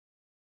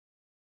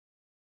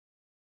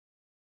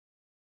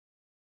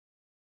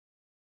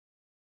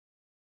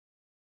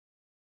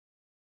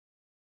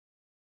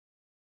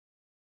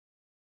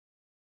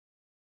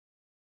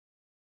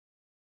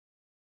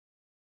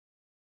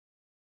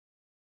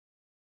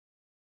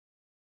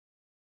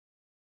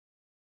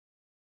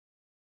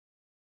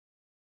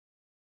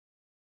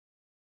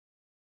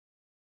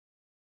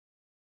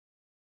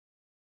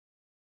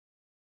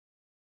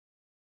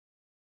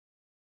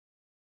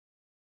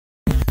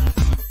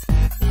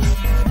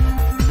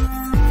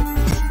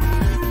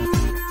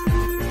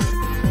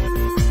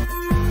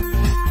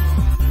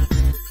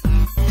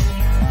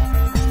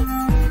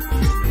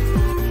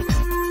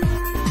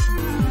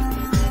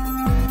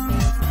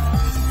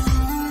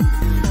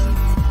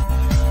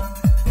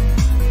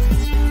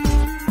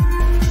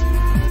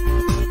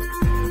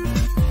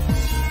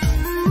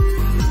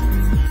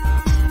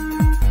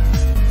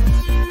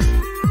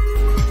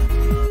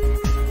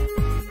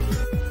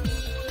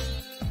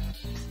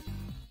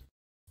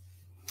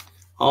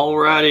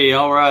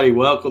All righty.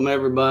 Welcome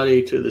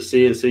everybody to the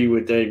CNC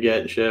with Dave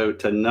Gatton show.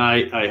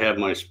 Tonight I have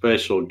my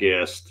special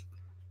guest,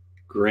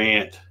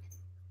 Grant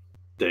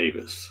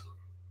Davis.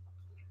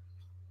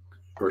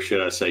 Or should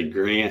I say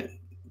Grant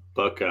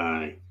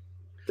Buckeye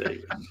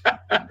Davis?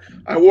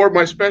 I wore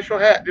my special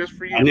hat just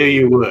for you. I knew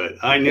you would.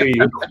 I knew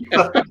you would.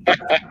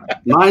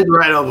 Mine's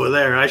right over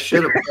there. I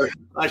should have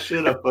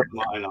put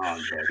mine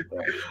on.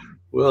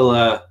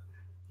 But,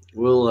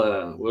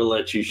 we'll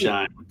let you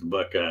shine with the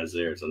Buckeyes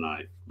there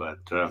tonight. But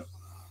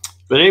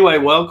anyway,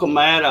 welcome,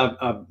 Matt.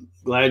 I'm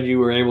glad you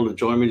were able to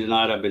join me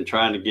tonight. I've been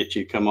trying to get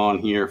you to come on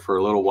here for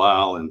a little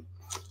while, and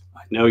I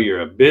know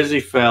you're a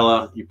busy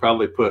fella. You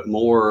probably put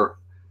more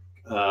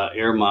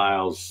air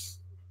miles,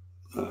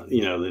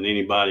 than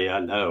anybody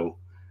I know.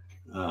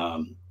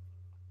 I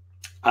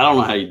don't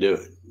know how you do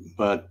it,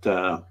 but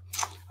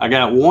I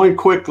got one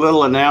quick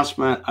little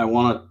announcement I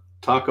want to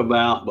talk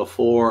about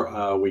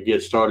before we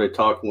get started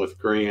talking with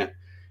Grant.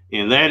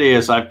 And that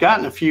is, I've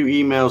gotten a few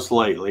emails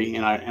lately,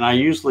 and I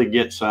usually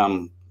get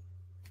some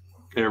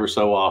every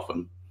so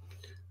often.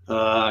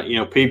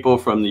 People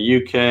from the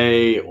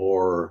UK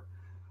or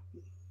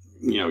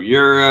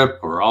Europe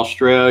or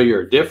Australia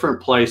or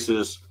different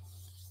places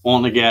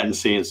want the Gatton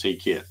CNC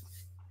kit,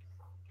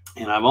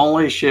 and I've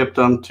only shipped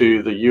them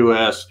to the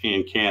US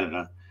and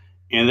Canada,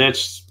 and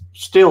that's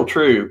still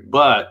true.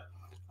 But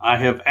I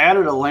have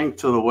added a link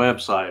to the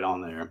website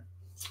on there.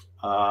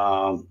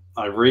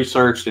 I've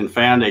researched and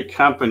found a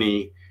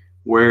company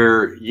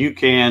where you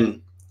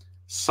can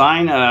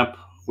sign up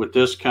with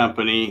this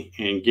company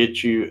and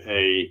get you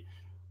a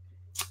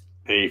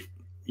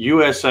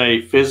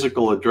USA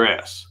physical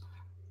address.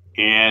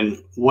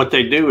 And what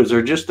they do is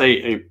they're just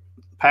a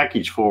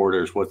package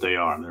forwarder is what they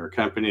are. They're a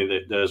company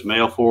that does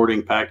mail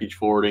forwarding, package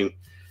forwarding,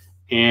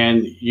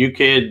 and you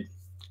could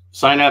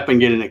sign up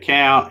and get an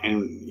account.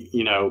 And,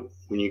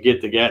 when you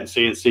get the Gatton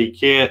CNC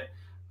kit,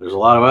 there's a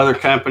lot of other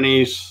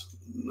companies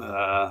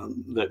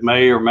that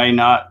may or may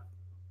not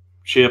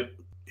ship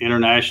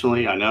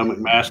internationally. I know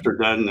McMaster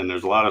doesn't, and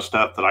there's a lot of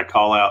stuff that I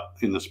call out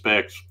in the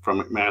specs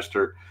from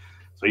McMaster.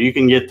 So you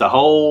can get the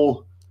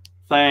whole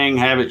thing,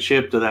 have it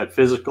shipped to that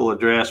physical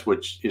address,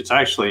 which it's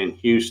actually in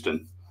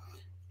Houston,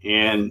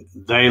 and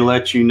they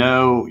let you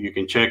know. You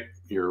can check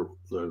the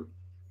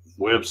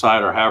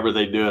website or however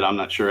they do it. I'm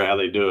not sure how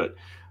they do it,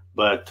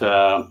 but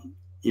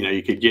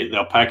you could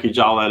they'll package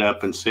all that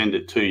up and send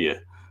it to you.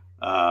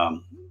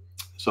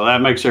 So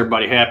that makes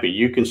everybody happy.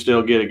 You can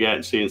still get a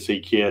Gatton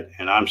CNC kit,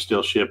 and I'm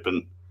still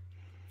shipping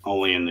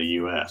only in the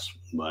U.S.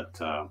 But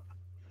thought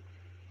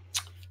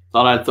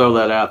I'd throw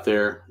that out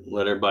there,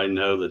 let everybody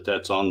know that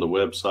that's on the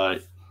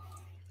website.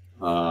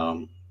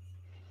 So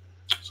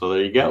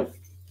there you go.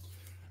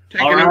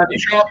 Taking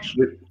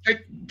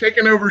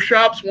over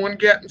shops, one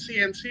Gatton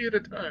CNC at a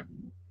time.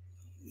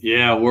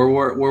 Yeah, we're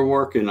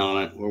working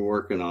on it. We're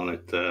working on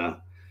it.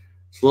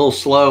 It's a little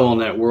slow on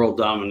that world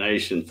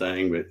domination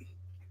thing, but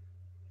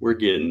we're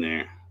getting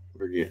there.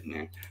 We're getting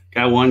there.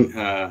 Got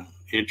one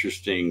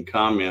interesting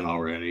comment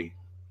already.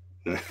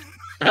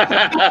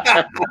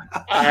 I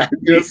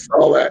just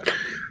saw that.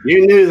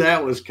 You knew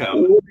that was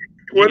coming.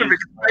 Would have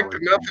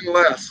expected nothing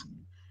less.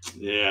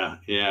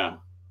 Yeah.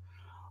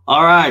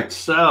 All right.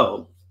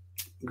 So,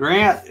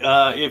 Grant,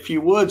 if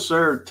you would,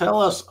 sir,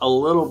 tell us a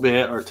little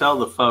bit, or tell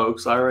the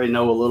folks. I already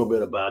know a little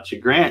bit about you.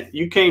 Grant,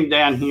 you came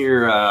down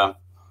here.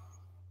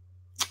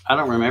 I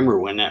don't remember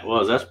when that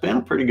was. That's been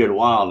a pretty good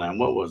while now.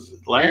 What was it?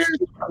 Last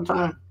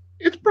time?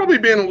 It's probably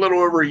been a little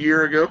over a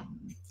year ago.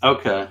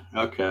 Okay.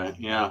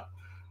 Yeah.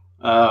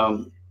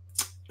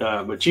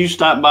 But you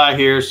stopped by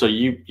here, so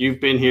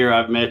you've been here.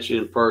 I've met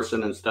you in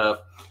person and stuff.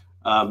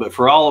 But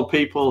for all the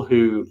people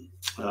who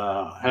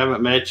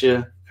haven't met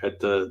you at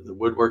the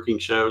woodworking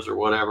shows or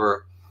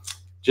whatever,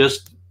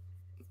 just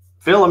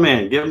fill them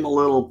in. Give them a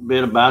little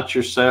bit about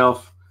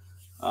yourself.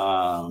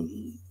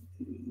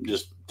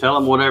 Just tell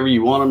them whatever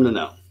you want them to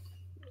know.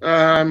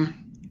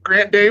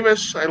 Grant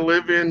Davis. I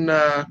live in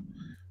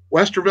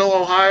Westerville,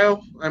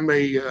 Ohio. I'm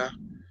a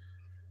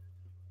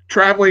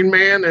traveling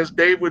man, as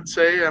Dave would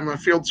say. I'm a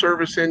field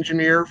service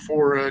engineer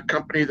for a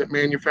company that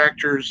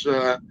manufactures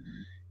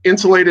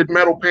insulated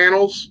metal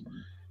panels,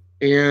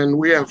 and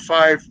we have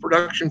 5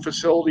 production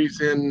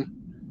facilities in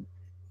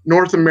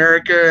North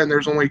America, and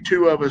there's only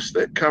 2 of us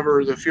that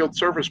cover the field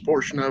service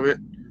portion of it.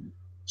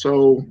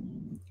 So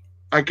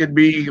I could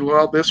be,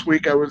 this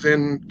week I was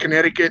in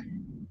Connecticut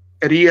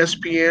at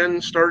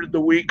ESPN, started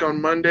the week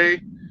on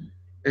Monday,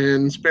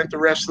 and spent the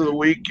rest of the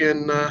week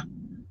in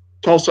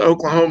Tulsa,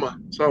 Oklahoma.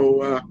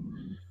 So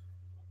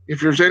if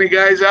there's any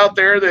guys out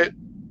there that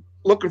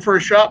looking for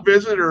a shop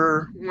visit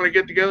or want to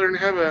get together and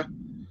have a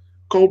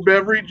cold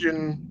beverage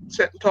and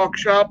sit and talk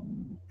shop,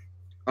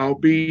 I'll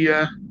be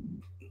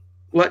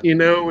letting you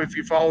know, if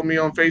you follow me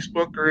on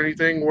Facebook or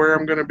anything, where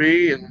I'm going to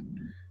be. And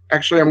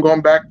actually, I'm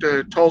going back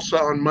to Tulsa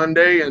on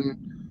Monday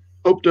and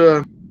hope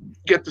to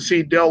get to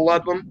see Dell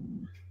Ludlam,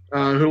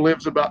 who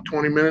lives about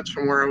 20 minutes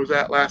from where I was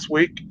at last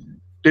week.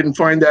 Didn't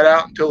find that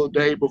out until the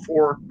day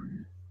before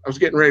I was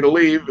getting ready to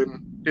leave,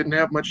 and didn't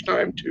have much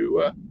time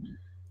to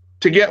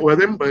get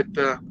with him. But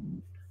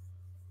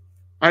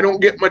I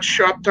don't get much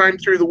shop time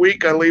through the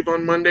week. I leave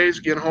on Mondays,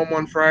 get home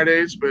on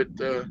Fridays, but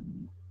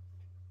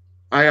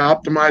I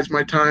optimize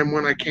my time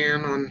when I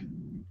can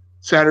on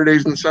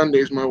Saturdays and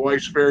Sundays. My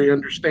wife's very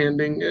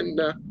understanding, and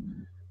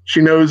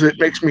she knows it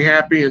makes me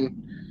happy and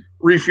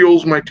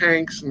refuels my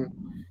tanks and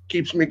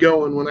keeps me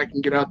going when I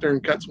can get out there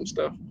and cut some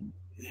stuff.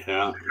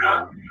 Yeah.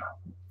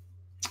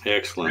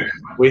 Excellent.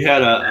 We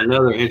had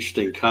another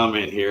interesting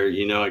comment here.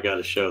 You know, I got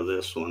to show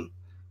this one.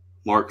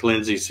 Mark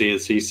Lindsay,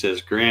 CNC,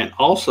 says Grant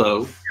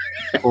also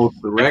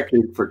holds the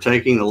record for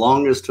taking the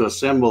longest to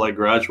assemble a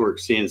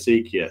GarageWorks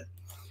CNC kit.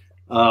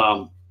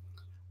 Now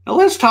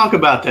let's talk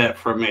about that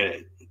for a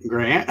minute,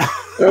 Grant.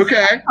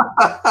 Okay.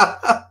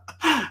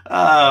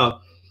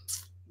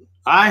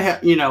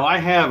 I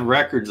have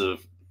records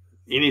of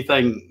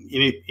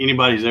anything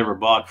anybody's ever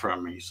bought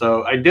from me.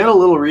 So I did a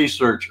little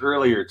research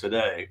earlier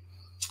today,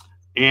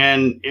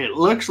 and it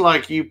looks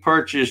like you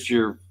purchased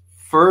your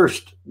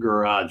first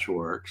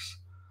GarageWorks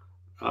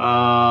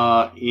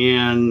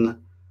in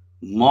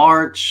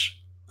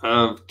March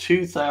of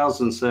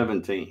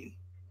 2017.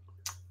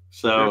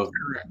 So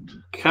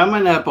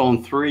coming up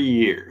on 3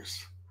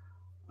 years.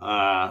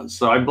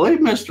 So I believe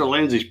Mr.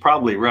 Lindsay's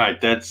probably right.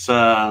 That's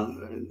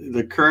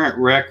the current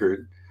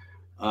record.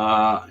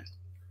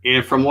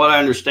 And from what I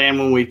understand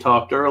when we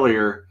talked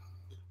earlier,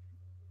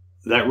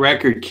 that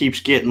record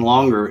keeps getting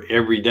longer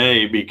every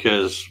day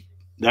because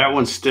that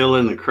one's still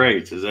in the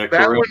crates. Is that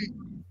correct?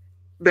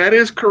 That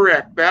is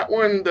correct. That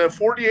one, the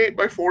 48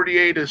 by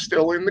 48 is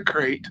still in the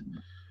crate.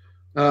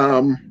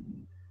 Once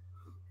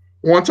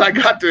I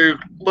got to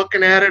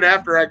looking at it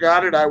after I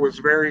got it, I was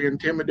very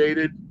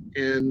intimidated,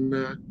 and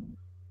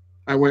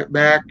I went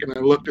back and I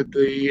looked at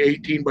the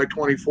 18 by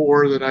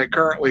 24 that I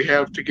currently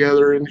have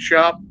together in the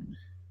shop,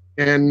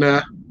 and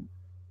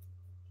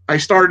I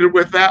started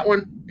with that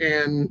one,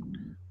 and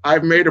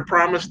I've made a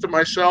promise to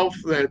myself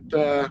that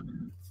the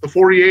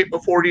 48 by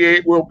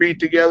 48 will be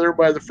together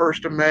by the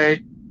 1st of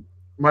May,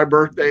 my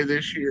birthday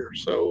this year.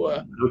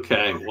 So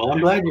okay, well, I'm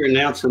glad you're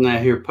announcing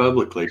that here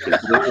publicly.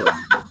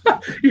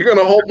 You're going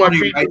to hold my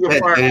feet to the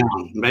fire.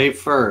 Down, May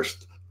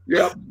 1st.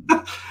 Yep.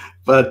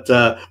 But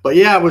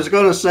yeah, I was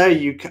going to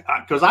say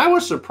because I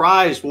was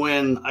surprised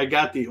when I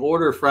got the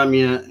order from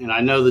you, and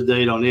I know the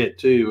date on it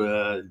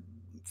too.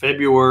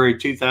 February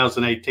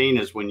 2018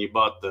 is when you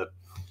bought the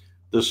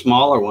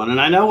smaller one, and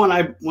I know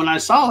when I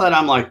saw that,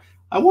 I'm like,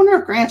 I wonder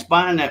if Grant's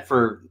buying that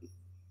for,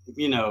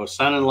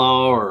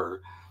 son-in-law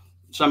or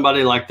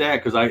somebody like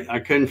that, because I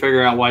couldn't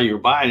figure out why you were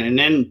buying it. And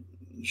then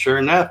sure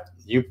enough,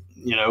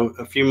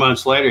 a few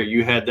months later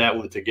you had that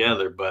one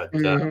together. But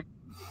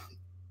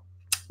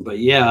but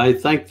yeah, I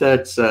think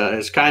that's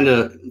it's kind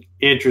of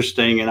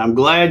interesting, and I'm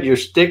glad you're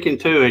sticking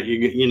to it.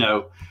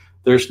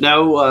 There's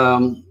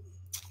no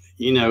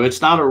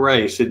it's not a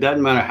race. It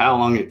doesn't matter how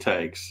long it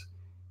takes.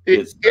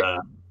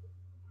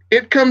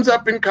 It comes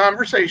up in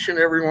conversation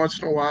every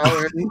once in a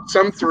while in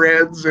some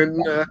threads,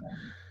 and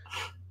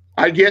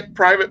I get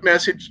private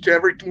message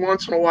every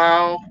once in a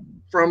while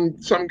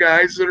from some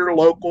guys that are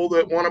local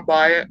that want to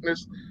buy it, and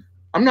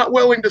I'm not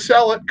willing to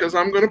sell it because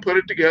I'm going to put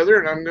it together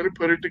and I'm going to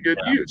put it to good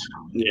use.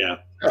 Yeah.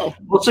 So,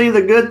 well, see,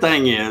 the good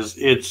thing is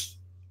it's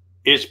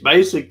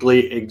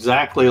basically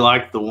exactly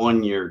like the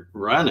one you're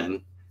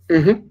running.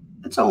 Mm-hmm.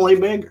 It's only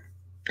bigger.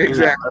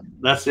 Exactly.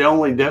 That's the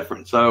only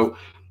difference. So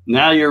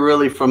now you're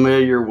really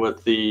familiar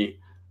with the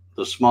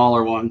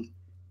smaller one,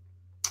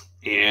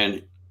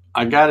 and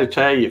I got to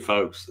tell you,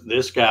 folks,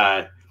 this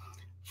guy,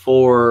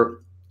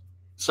 for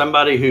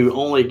somebody who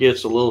only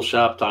gets a little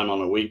shop time on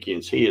the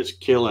weekends, he is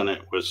killing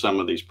it with some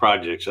of these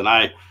projects. And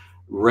I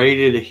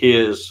rated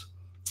his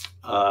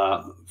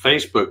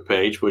Facebook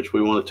page, which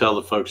we want to tell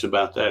the folks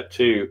about that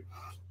too,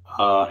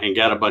 and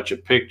got a bunch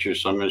of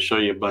pictures. So I'm going to show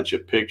you a bunch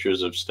of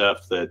pictures of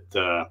stuff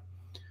that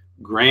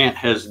Grant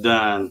has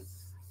done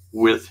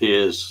with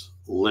his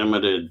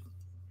limited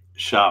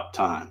shop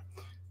time.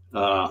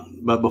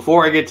 But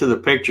before I get to the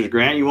pictures,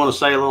 Grant, you want to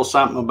say a little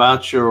something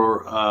about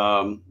your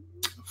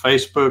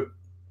Facebook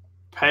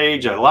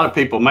page? A lot of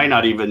people may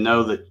not even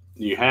know that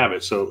you have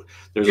it. So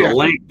there's a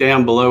link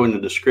down below in the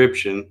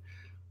description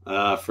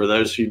for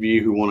those of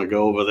you who want to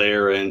go over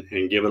there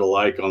and give it a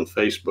like on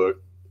Facebook.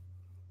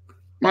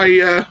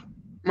 My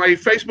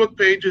Facebook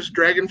page is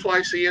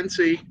Dragonfly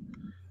CNC.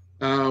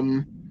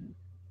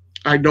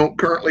 I don't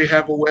currently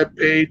have a web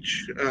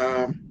page.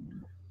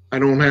 I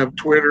don't have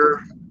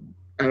Twitter.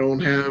 I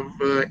don't have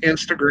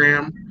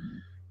Instagram,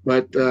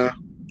 but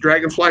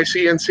Dragonfly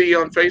CNC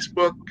on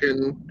Facebook,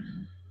 and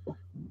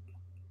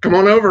come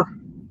on over,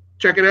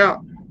 check it out.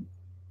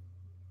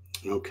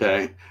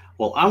 Okay.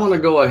 Well, I want to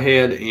go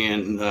ahead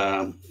and,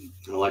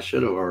 well, I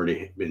should have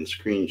already been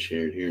screen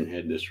shared here and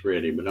had this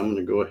ready, but I'm going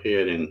to go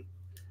ahead and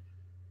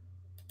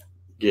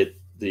get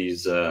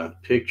these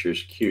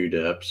pictures queued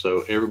up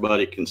so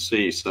everybody can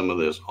see some of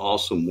this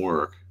awesome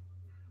work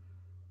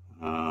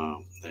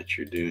that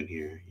you're doing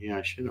here. Yeah,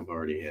 I should have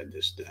already had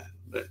this done,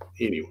 but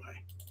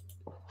anyway,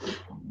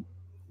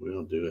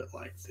 we'll do it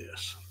like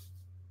this.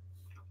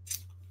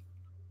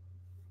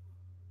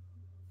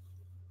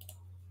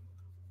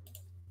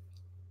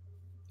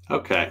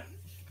 Okay,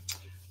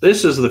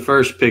 This is the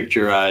first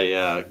picture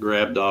I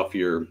grabbed off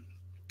your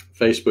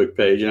Facebook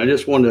page, and I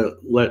just wanted to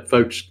let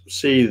folks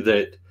see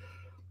that,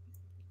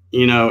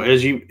 you know,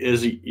 as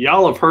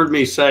y'all have heard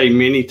me say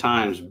many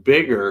times,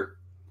 bigger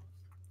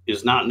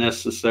is not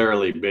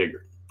necessarily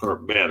bigger or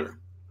better,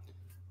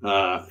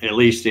 at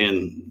least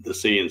in the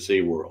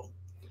CNC world.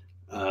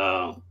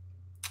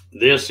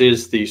 This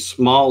is the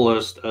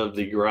smallest of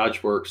the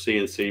GarageWorks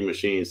CNC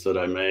machines that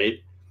I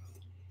made,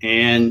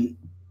 and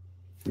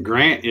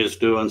Grant is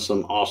doing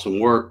some awesome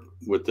work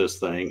with this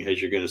thing,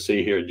 as you're going to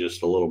see here in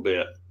just a little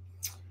bit.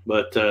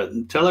 But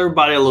tell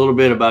everybody a little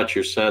bit about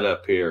your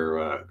setup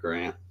here,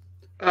 Grant.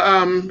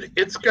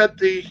 It's got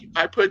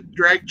I put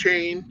drag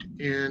chain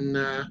in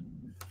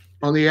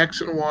on the X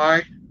and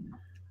Y.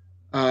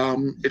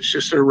 It's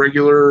just a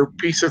regular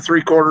piece of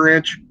 3/4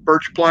 inch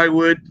birch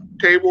plywood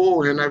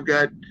table, and I've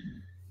got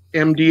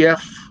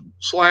MDF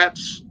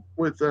slats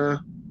with a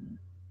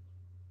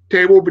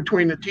table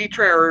between the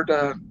T-track, or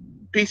the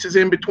pieces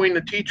in between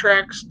the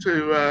T-tracks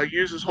to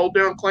use as hold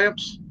down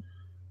clamps.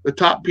 The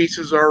top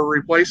pieces are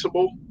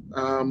replaceable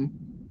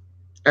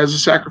as a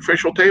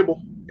sacrificial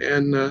table,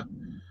 and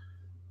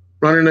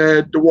running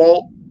a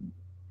DeWalt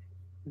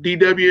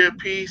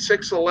DWP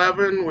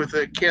 611 with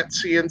a Kent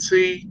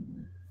CNC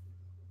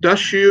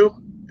dust shoe,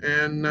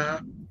 and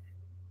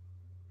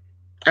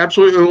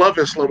absolutely love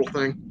this little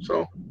thing.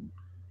 So.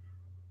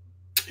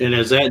 And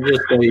is that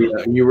just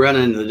you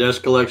running the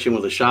dust collection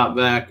with a shop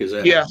vac? Is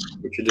that yes?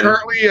 What you do?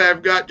 Currently,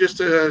 I've got just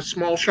a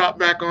small shop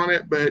vac on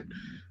it, but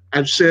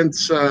I've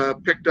since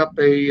picked up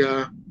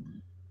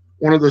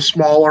one of the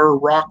smaller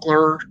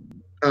Rockler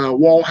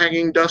wall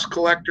hanging dust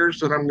collectors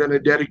that I'm going to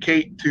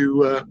dedicate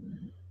to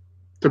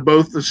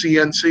both the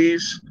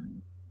CNCs.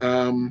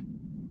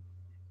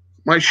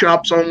 My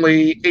shop's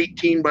only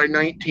 18 by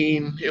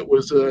 19. It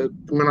was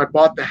when I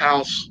bought the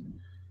house.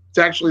 It's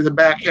actually the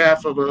back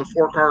half of a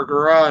 4-car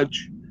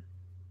garage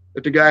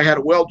that the guy had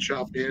a weld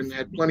shop in.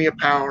 Had plenty of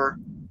power.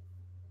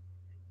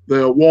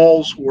 The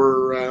walls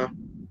were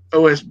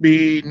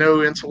OSB,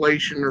 no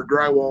insulation or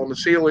drywall in the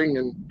ceiling,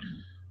 and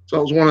so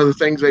that was one of the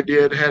things I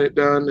did. Had it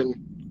done and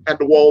had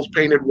the walls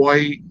painted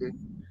white, and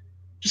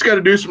just got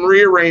to do some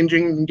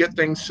rearranging and get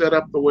things set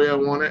up the way I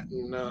want it.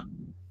 And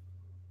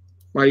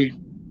my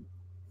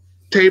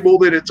table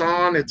that it's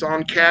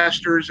on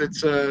casters.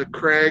 It's a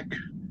Craig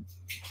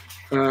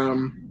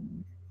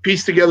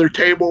piece together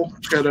table.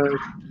 It's got a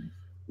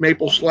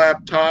maple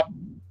slab top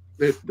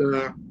that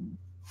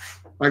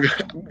I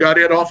got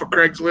it off of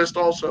Craigslist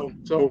also.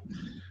 So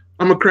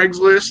I'm a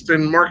Craigslist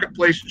and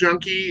marketplace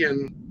junkie,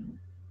 and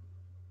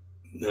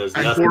there's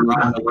nothing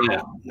wrong with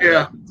that.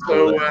 Yeah.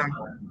 So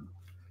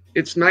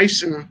it's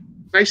nice and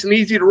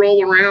easy to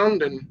roll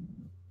around, and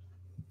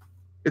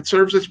it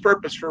serves its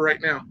purpose for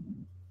right now.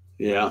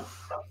 Yeah.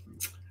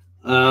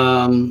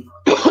 I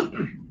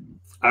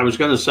was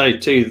going to say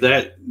too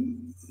that,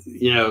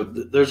 you know,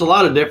 there's a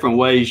lot of different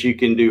ways you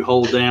can do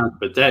hold down,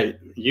 but that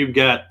you've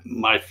got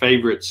my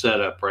favorite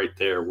setup right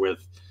there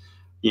with,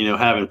 you know,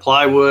 having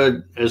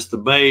plywood as the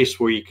base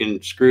where you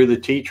can screw the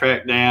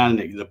T-track down.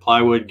 The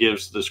plywood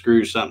gives the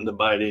screw something to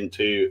bite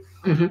into,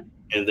 and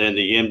then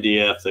the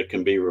MDF that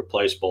can be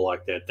replaceable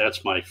like that.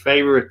 That's my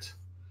favorite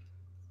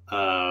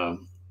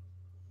kind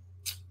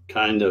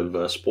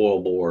of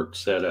spoil board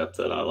setup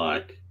that I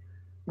like.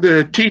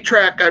 The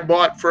T-track I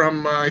bought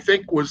from I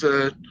think was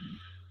a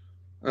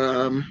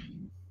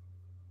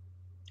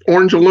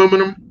orange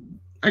aluminum.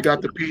 I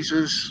got the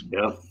pieces.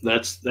 Yeah,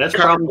 that's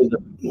probably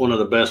one of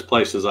the best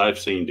places I've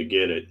seen to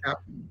get it. Yeah.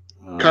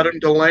 Cut them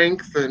to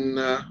length, and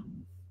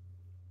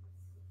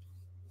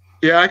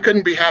yeah, I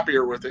couldn't be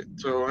happier with it.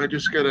 So I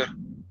just gotta.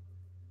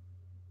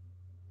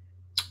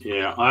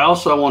 Yeah, I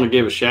also want to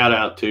give a shout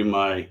out to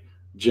my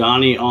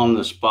Johnny on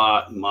the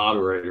spot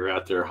moderator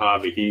out there,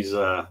 Hobby. He's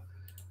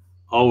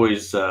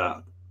always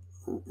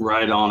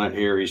right on it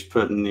here. He's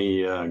putting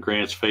the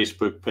Grant's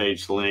Facebook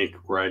page link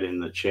right in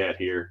the chat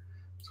here.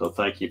 So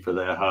thank you for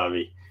that,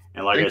 Hobby.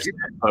 And like I said,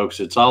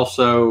 folks, it's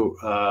also,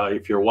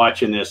 if you're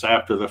watching this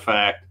after the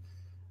fact,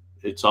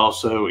 it's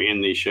also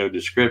in the show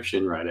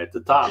description right at the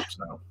top.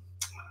 So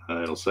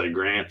it'll say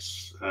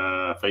Grant's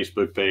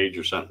Facebook page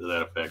or something to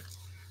that effect.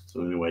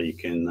 So anyway, you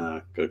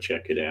can go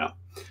check it out.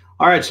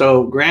 All right,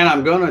 so Grant,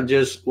 I'm going to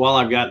just, while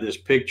I've got this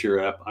picture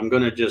up, I'm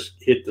going to just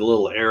hit the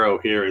little arrow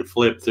here and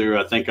flip through.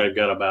 I think I've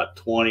got about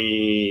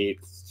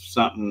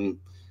 20-something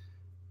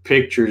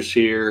pictures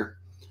here.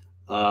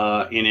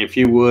 And if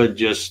you would,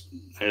 just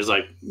as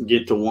I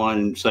get to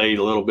one, say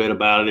a little bit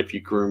about it, if you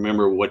can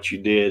remember what you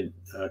did,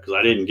 because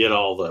I didn't get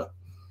all the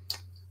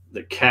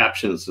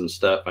captions and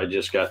stuff. I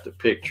just got the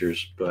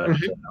pictures, but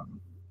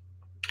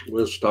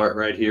we'll start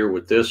right here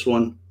with this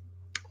one.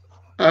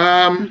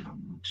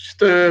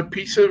 Just a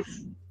piece of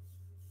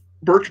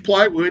birch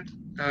plywood.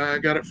 I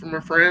got it from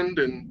a friend,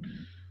 and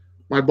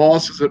my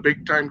boss is a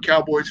big-time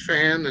Cowboys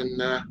fan,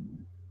 and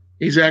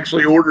he's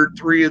actually ordered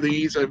 3 of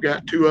these. I've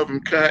got 2 of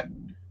them cut.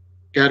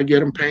 Got to get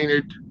them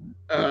painted.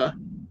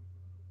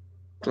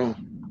 So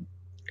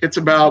it's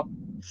about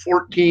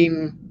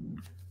 14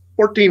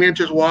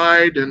 inches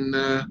wide and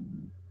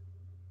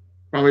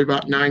probably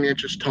about 9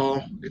 inches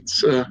tall.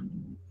 It's the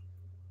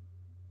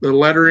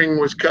lettering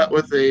was cut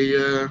with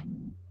a.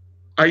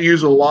 I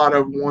use a lot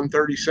of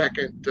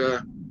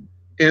 1/32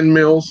 end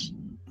mills,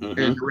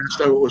 and the rest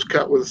of it was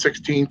cut with a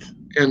 16th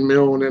end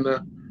mill and then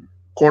a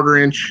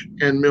 1/4 inch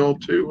end mill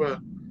to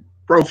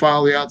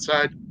profile the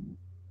outside.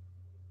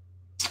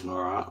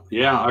 All right.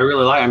 Yeah, I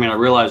really like. I mean, I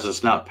realize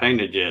it's not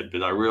painted yet,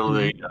 but I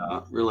really,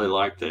 really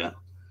like that,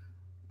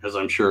 because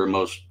I'm sure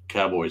most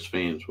Cowboys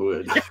fans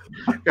would.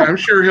 Yeah, I'm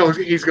sure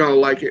he's going to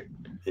like it.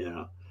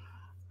 Yeah.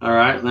 All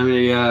right. Let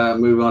me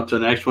move on to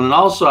the next one. And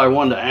also, I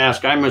wanted to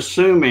ask. I'm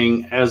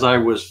assuming, as I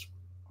was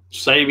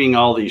saving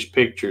all these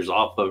pictures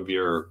off of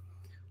your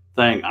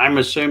thing, I'm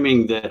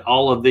assuming that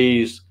all of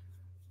these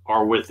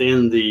are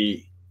within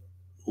the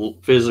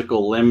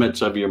physical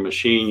limits of your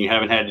machine. You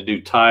haven't had to do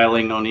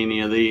tiling on any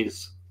of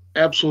these?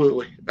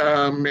 Absolutely.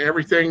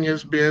 Everything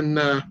has been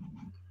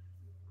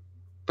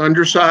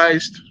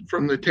undersized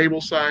from the table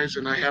size,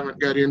 and I haven't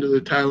got into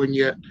the tiling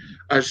yet.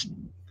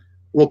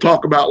 We'll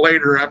talk about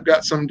later. I've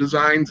got some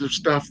designs of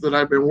stuff that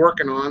I've been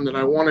working on that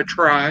I want to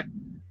try,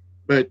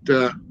 but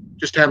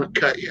just haven't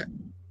cut yet.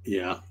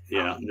 Yeah,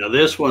 yeah. Now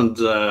this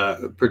one's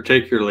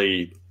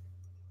particularly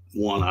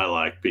one I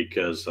like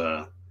because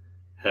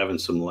having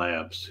some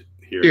labs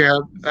here. Yeah.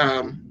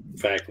 In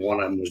fact, one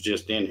of them was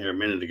just in here a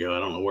minute ago. I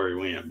don't know where he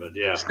went, but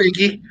yeah.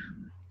 Stinky.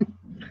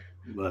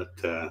 But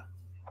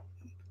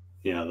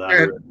yeah, I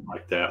really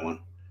like that one.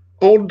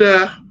 Old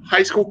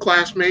high school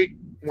classmate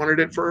wanted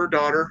it for her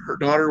daughter. Her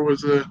daughter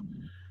was a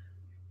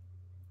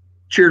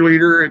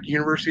cheerleader at the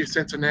University of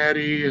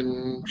Cincinnati,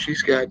 and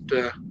she's got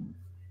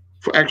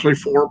actually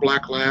 4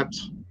 black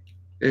labs,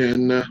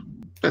 and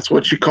that's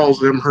what she calls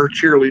them, her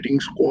cheerleading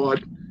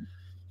squad.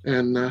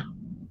 And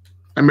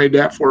I made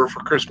that for her for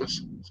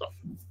Christmas. So.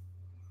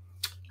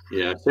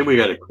 Yeah, I think we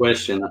got a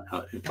question.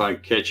 If I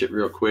catch it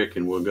real quick,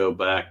 and we'll go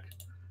back.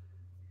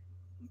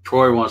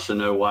 Troy wants to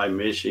know why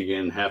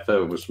Michigan, half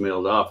of it was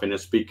milled off, and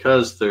it's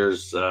because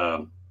there's.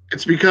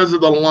 It's because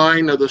of the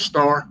line of the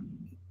star,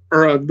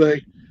 or of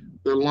the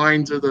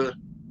lines of the.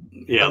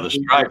 Yeah, the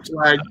stripes.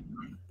 Flag.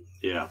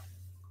 Yeah.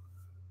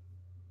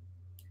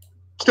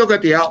 Still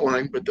got the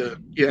outline, but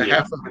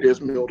half of it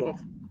is milled off.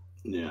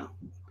 Yeah.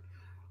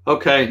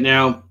 Okay,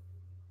 now,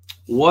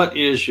 what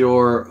is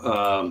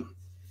your?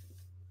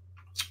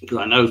 Because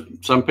I know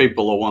some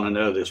people will want to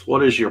know this.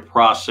 What is your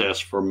process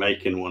for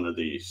making one of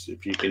these?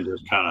 If you can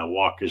just kind of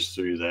walk us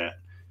through that.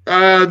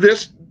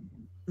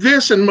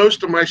 This and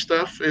most of my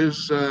stuff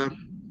is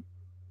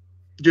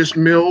just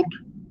milled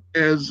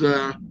as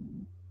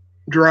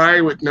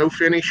dry with no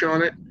finish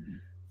on it.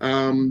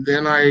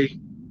 Then I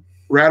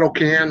rattle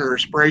can or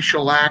spray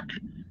shellac,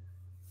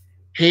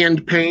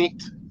 hand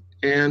paint,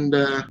 and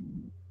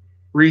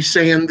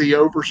resand the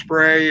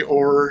overspray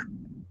or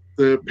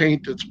the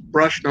paint that's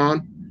brushed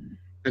on,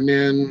 and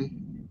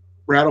then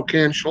rattle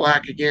can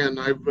shellac again.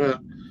 I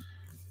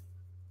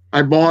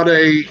bought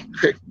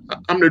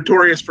I'm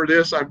notorious for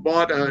this. I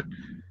bought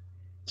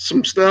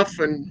some stuff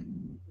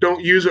and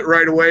don't use it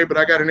right away, but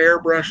I got an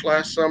airbrush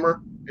last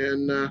summer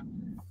and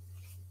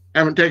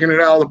haven't taken it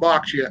out of the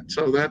box yet.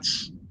 So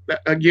that's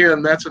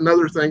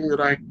another thing that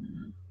I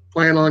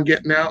plan on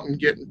getting out and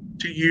getting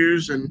to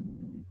use,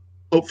 and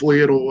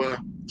hopefully it'll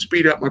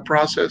speed up my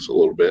process a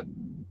little bit.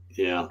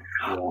 Yeah.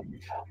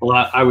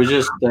 Well, I was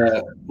just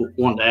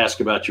wanting to ask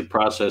about your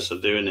process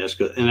of doing this,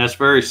 and that's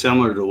very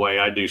similar to the way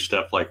I do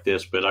stuff like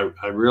this. But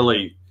I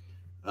really,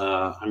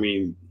 I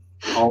mean,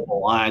 all the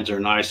lines are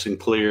nice and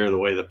clear. The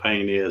way the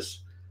paint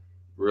is,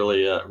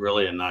 really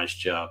a nice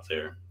job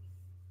there.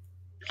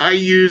 I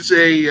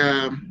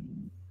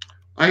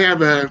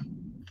have a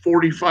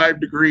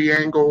 45-degree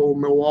angle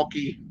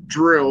Milwaukee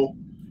drill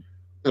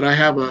that I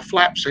have a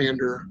flap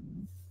sander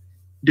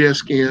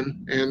disc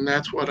in, and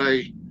that's what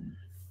I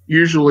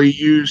usually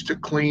use to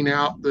clean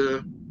out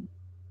the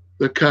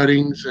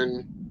cuttings.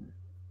 And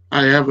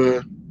I have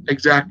a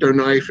X-Acto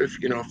knife if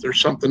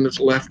there's something that's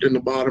left in the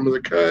bottom of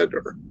the cut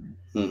or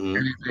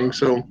anything.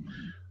 So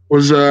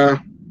was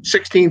a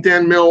 16th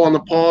end mill on the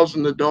paws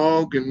and the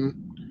dog, and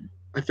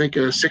I think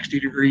a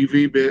 60-degree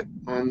V-bit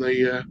on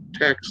the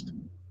text.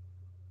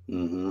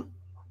 Yeah,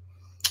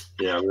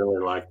 I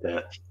really like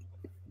that.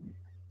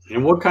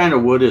 And what kind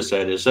of wood is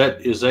that? Is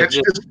that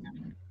just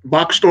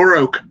box store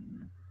oak?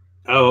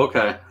 Oh,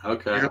 okay.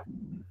 Yep.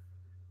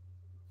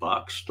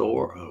 Box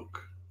store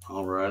oak.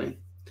 All righty.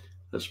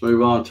 Let's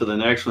move on to the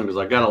next one, because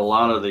I got a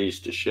lot of these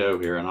to show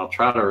here, and I'll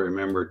try to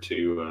remember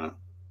to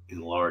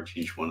enlarge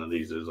each one of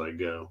these as I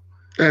go.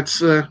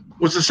 That's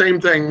was the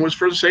same thing. Was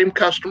for the same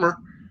customer,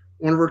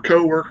 one of her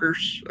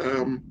coworkers.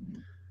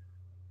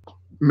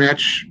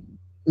 Match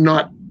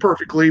not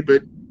perfectly,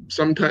 but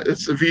sometimes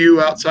it's the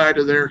view outside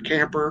of their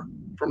camper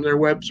from their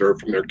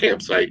from their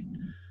campsite,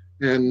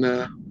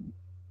 and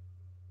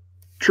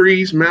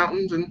trees,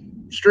 mountains,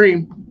 and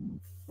stream.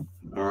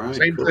 All right.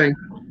 Same thing.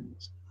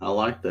 I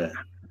like that.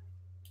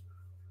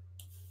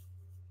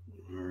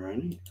 All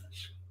righty.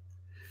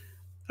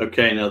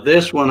 Okay, now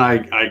this one,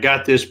 I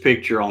got this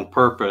picture on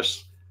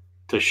purpose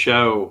to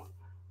show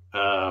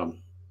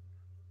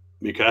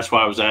because that's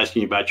why I was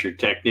asking you about your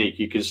technique.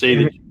 You can see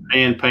that you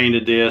hand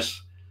painted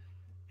this,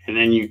 and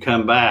then you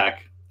come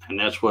back, and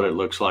that's what it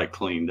looks like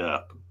cleaned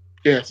up.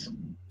 Yes.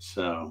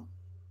 So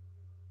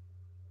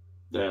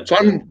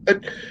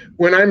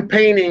when I'm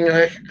painting,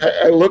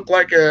 I look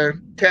like a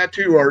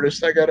tattoo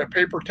artist. I got a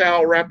paper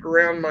towel wrapped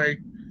around my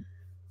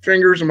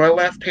fingers in my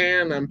left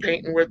hand. I'm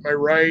painting with my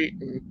right,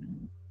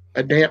 and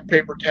a damp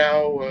paper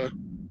towel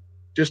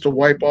just to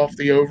wipe off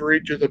the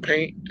overage of the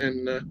paint,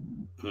 and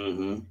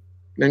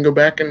then go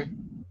back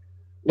and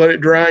let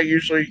it dry,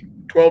 usually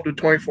 12 to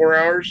 24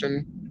 hours,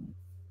 and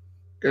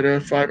get a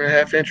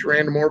 5.5-inch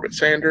random orbit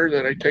sander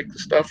that I take the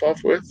stuff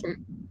off with,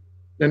 and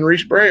then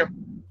respray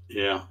them.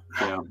 Yeah,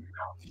 yeah.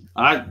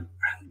 I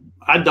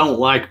don't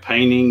like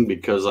painting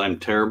because I'm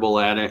terrible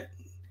at it,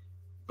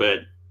 but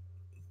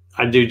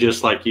I do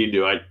just like you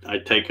do. I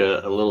take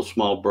a little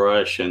small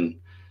brush and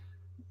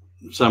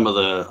some of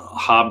the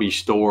hobby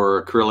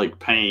store acrylic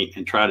paint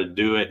and try to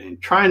do it,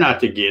 and try not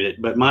to get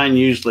it, but mine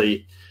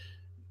usually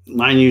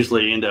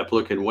end up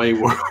looking way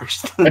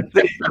worse than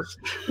this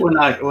when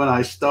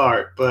I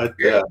start. But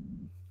yeah,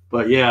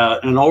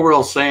 an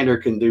oil sander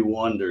can do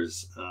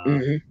wonders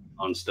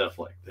on stuff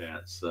like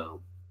that.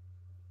 So,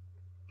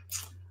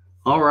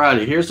 all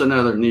righty, here's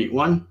another neat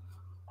one.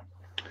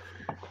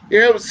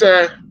 Yeah, it was.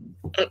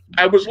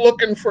 I was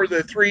looking for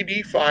the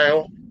 3D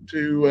file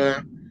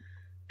to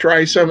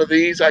try some of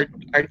these. I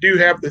do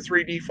have the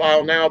 3D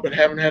file now, but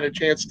haven't had a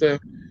chance to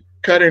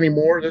cut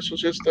anymore. This was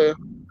just a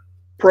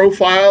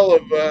profile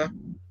of a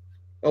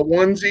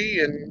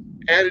onesie and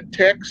added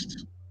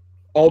text,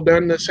 all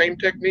done the same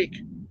technique.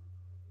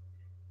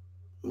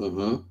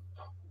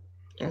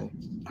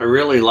 I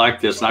really like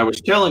this, and I was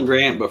telling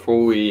Grant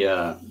before we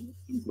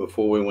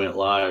went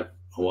live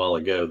a while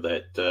ago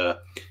that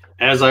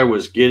as I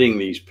was getting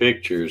these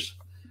pictures,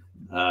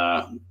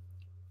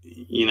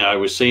 you know, I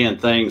was seeing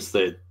things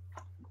that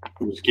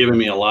was giving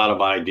me a lot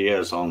of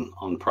ideas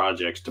on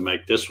projects to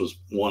make. This was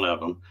one of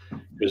them,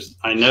 because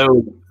I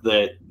know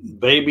that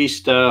baby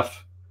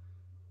stuff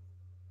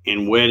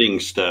and wedding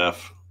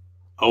stuff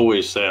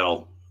always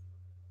sell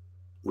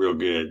real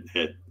good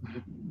at,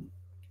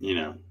 you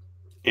know,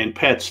 and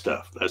pet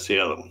stuff. That's the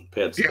other one,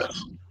 pet stuff.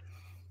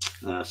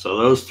 So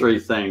those three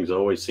things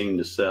always seem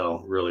to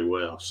sell really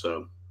well.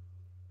 So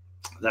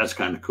that's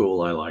kind of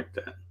cool. I like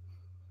that.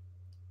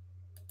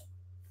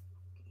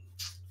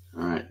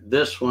 All right,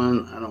 this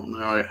one, I don't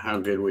know how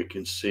good we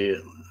can see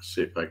it. Let's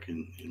see if I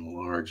can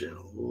enlarge it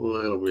a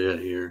little bit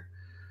here.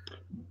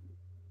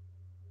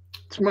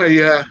 It's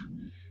my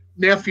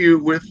nephew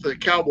with the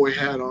cowboy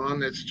hat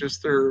on. It's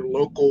just their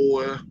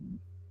local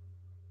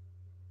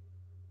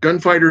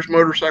Gunfighters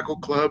Motorcycle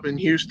Club in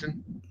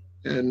Houston.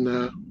 And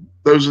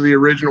those are the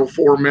original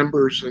 4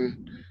 members.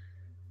 And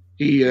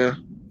he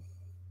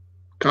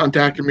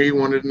contacted me,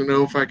 wanted to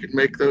know if I could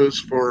make those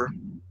for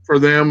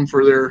them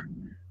for their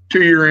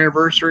 2-year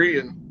anniversary,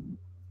 and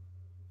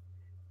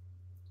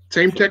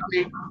same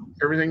technique,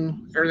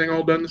 everything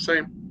all done the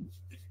same.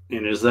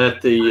 And is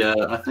that the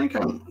I think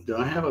do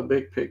I have a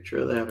big picture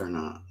of that or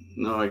not?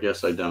 No, I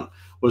guess I don't.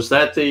 Was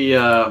that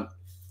the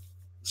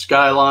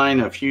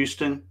skyline of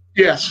Houston?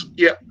 Yes.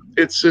 Yeah.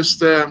 It's just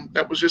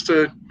that was just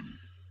a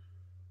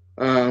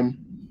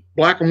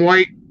black and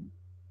white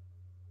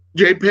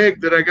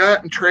JPEG that I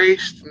got and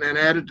traced and then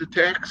added the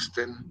text,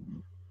 and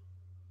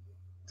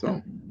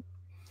so.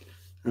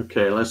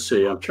 Okay, let's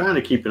see. I'm trying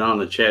to keep it on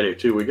the chat here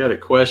too. We got a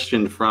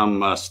question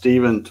from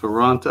Stephen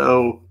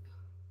Toronto.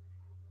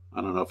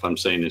 I don't know if I'm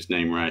saying his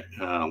name right.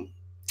 It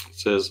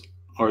says,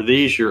 are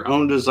these your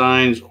own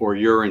designs or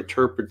your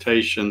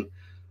interpretation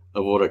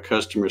of what a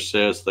customer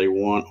says they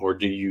want, or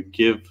do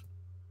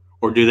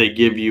they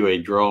give you a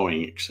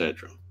drawing,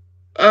 etc.?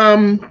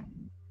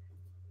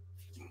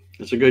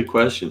 It's a good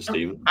question,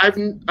 Stephen.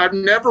 I've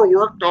never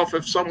worked off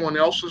of someone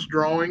else's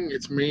drawing.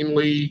 It's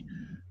mainly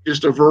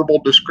just a verbal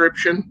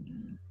description.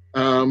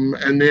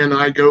 And then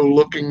I go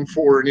looking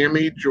for an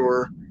image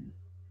or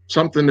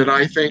something that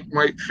I think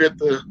might fit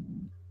the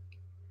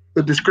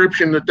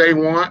description that they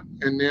want,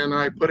 and then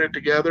I put it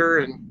together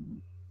and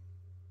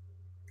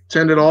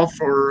send it off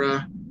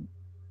for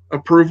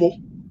approval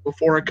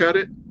before I cut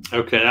it.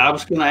 Okay, I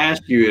was going to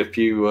ask you if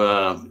you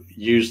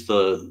use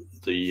the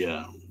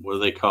what do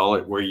they call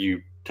it, where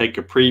you take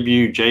a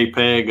preview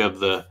JPEG of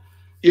the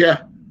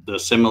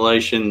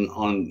simulation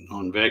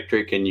on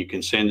Vectric, and you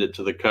can send it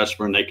to the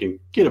customer and they can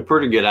get a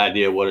pretty good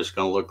idea of what it's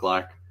going to look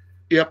like.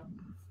 Yep.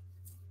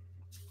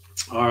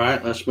 All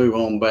right, let's move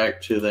on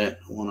back to that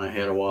one I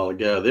had a while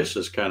ago. This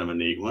is kind of a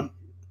neat one.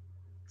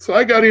 So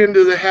I got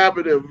into the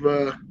habit of,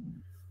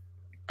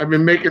 I've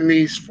been making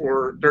these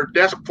for their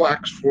desk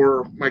plaques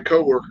for my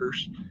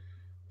coworkers.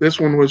 This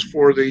one was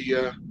for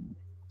the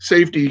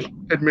safety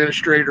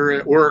administrator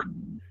at work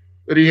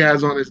that he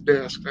has on his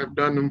desk. I've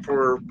done them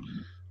for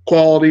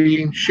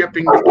quality,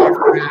 shipping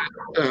department.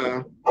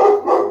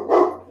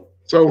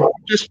 So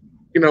just,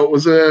 you know, it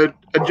was a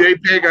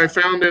JPEG I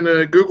found in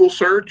a Google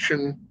search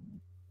and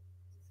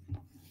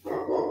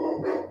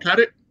cut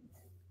it,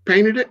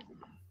 painted it.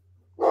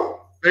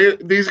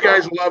 These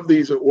guys love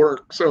these at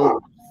work.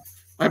 So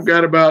I've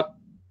got about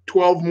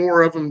 12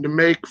 more of them to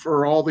make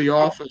for all the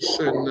office.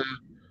 And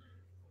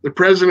the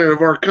president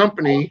of our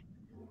company,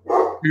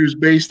 who's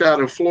based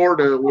out of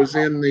Florida, was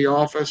in the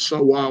office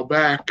a while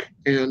back,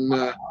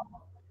 and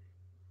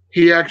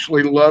he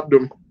actually loved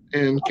them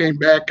and came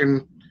back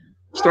and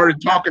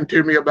started talking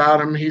to me about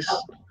them. He's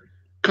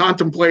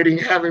contemplating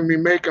having me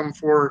make them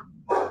for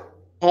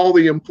all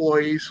the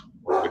employees,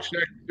 which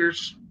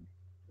there's,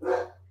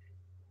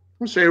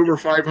 I'll say, over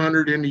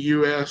 500 in the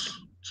U.S.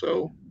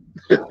 So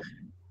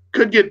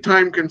could get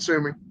time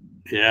consuming.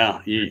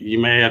 Yeah, you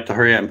may have to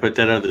hurry up and put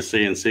that other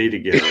CNC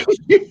together.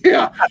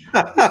 Yeah,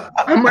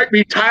 I might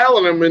be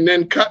tiling them and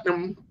then cutting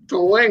them to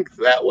length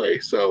that way,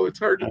 so it's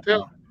hard to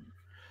tell.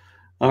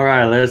 All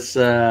right, let's.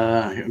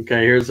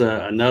 Okay, here's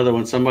another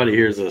one. Somebody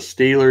here's a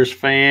Steelers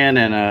fan,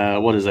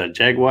 and what is that?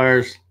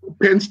 Jaguars.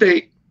 Penn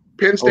State.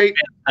 Penn State.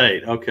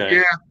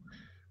 Okay.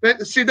 Yeah.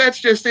 See,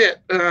 that's just it.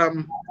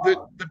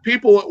 The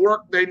people at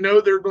work, they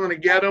know they're going to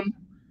get them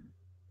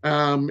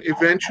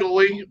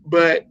eventually,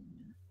 but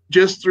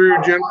just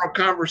through general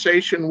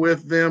conversation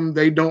with them,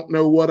 they don't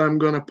know what I'm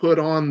going to put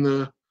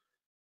on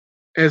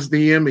as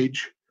the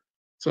image.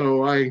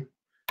 So I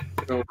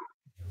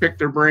pick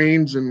their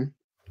brains, and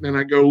then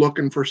I go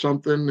looking for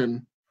something,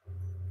 and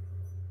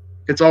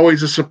it's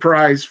always a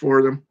surprise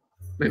for them.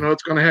 They know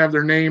it's going to have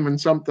their name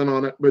and something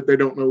on it, but they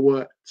don't know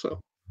what. So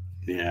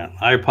yeah,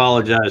 I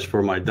apologize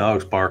for my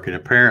dogs barking.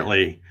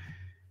 Apparently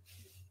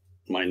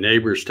my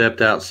neighbor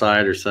stepped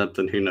outside or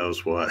something. Who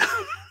knows what?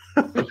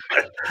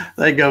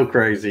 They go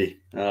crazy.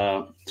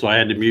 So I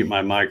had to mute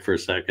my mic for a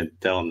second,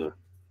 tell them to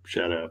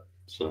shut up.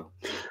 So,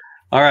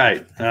 all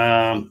right.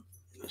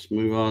 Let's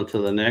move on to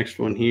the next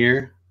one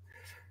here.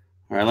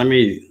 All right. Let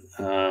me,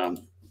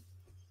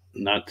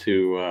 not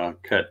to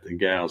cut the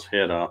gal's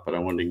head off, but I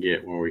wanted to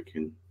get where we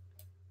can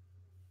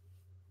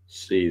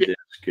see this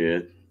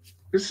good.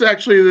 This is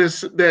actually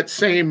that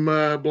same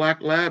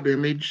black lab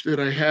image that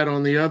I had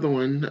on the other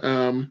one.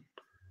 This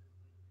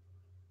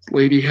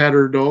lady had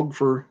her dog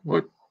for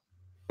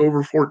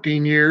over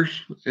 14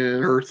 years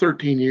or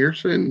 13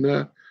 years. And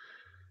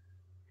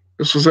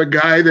this was a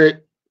guy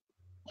that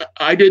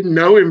I didn't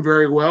know him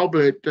very well,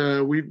 but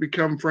we've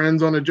become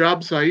friends on a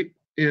job site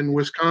in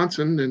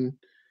Wisconsin, and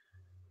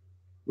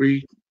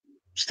we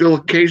still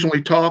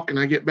occasionally talk, and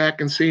I get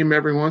back and see him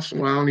every once in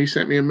a while. And he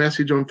sent me a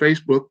message on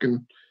Facebook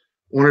and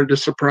wanted to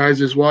surprise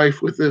his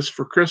wife with this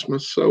for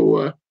Christmas.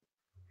 So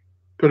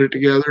put it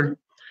together.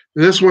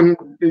 This one,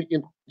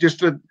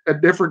 just a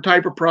different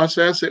type of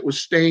process. It was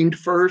stained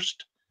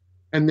first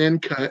and then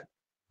cut,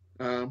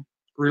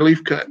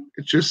 relief cut.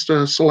 It's just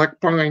a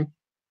select pine.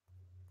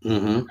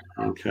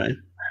 Okay.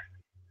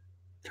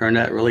 Turned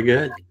out really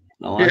good.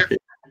 I like it.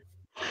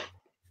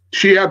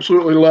 She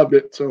absolutely loved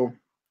it. So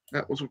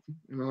that was,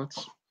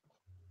 it's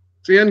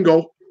the end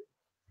goal.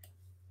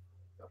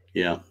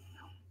 Yeah.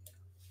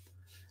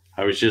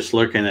 I was just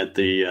looking at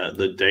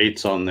the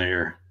dates on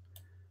there.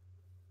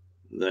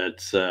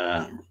 That's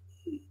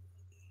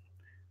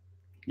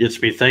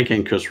gets me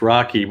thinking, because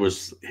Rocky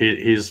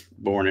he's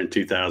born in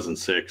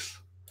 2006.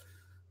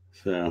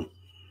 So,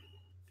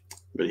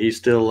 but he's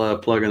still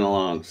plugging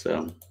along.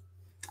 So,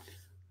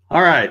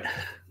 all right.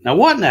 Now,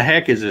 what in the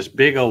heck is this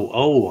big old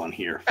O on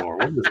here for?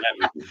 What does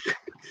that mean?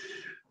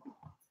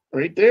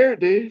 Right there,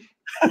 Dave.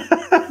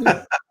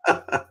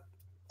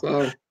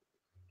 So,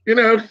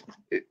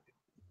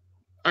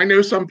 I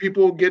know some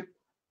people get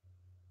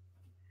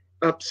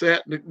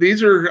upset.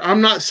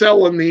 I'm not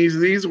selling these.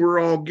 These were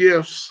all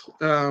gifts.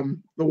 The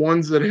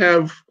ones that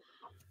have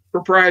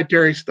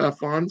proprietary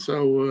stuff on.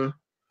 So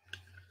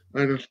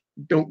I just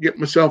don't get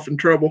myself in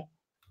trouble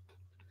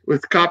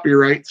with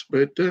copyrights,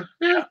 but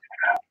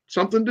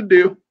something to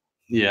do.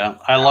 Yeah.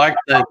 I like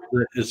that.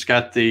 It's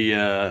got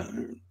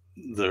the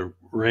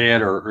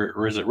red,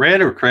 or is it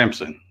red or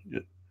crimson?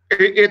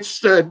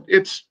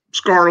 It's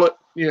scarlet.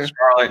 Yeah.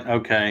 Scarlet.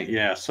 Okay.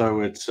 Yeah.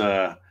 So it's,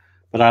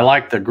 but I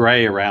like the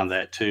gray around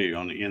that too,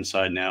 on the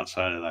inside and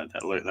outside of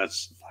that.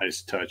 That's a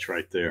nice touch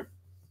right there.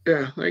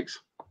 Yeah. Thanks.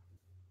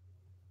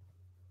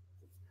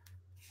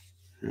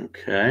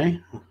 Okay.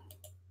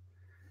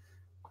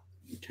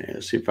 Okay.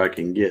 Let's see if I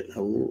can get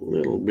a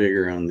little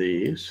bigger on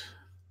these.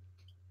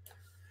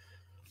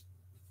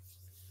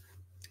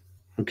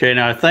 Okay.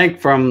 Now I think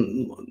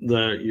from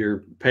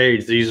your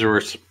page, these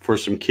are for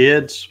some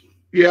kids.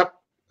 Yep.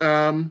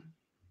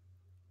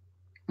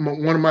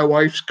 One of my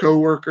wife's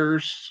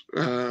coworkers,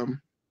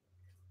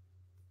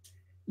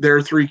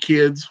 their 3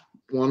 kids.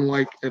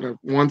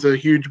 One's a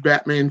huge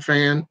Batman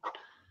fan,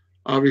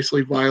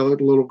 obviously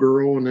Violet, a little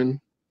girl, and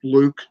then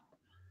Luke,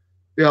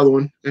 the other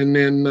one. And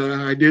then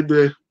I did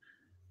the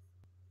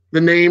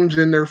names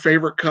in their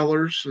favorite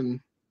colors, and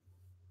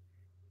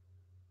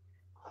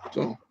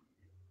so.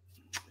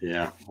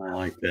 Yeah, I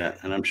like that,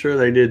 and I'm sure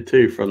they did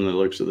too, from the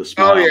looks of the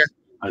smiles. Oh yeah,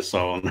 I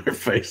saw on their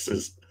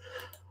faces.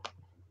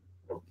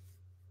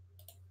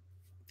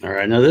 All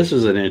right, now this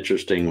is an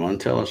interesting one.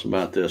 Tell us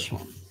about this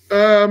one.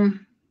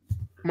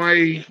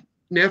 My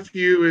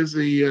nephew is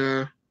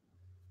the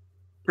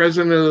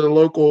president of the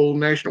local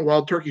National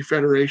Wild Turkey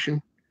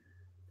Federation,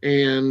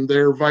 and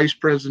their vice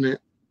president,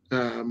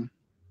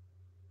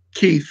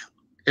 Keith,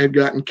 had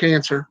gotten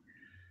cancer,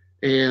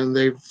 and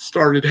they've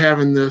started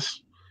having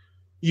this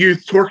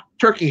youth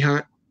turkey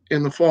hunt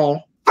in the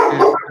fall.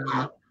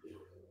 And,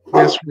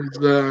 this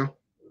was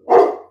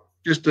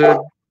just a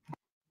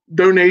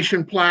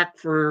donation plaque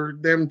for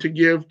them to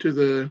give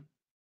to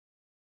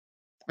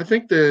I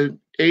think the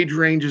age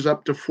range is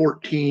up to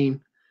 14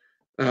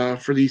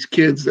 for these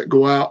kids that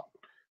go out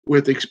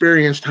with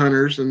experienced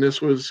hunters. And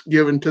this was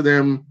given to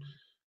them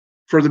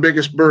for the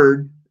biggest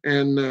bird.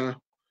 And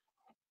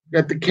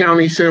got the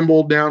county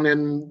symbol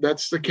down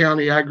that's the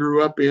county I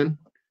grew up in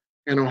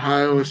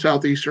Ohio,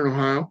 southeastern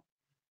Ohio.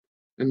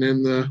 And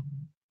then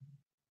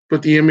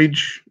put the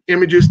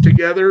images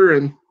together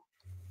and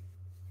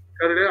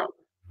cut it out.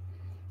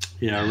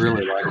 Yeah, I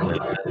really like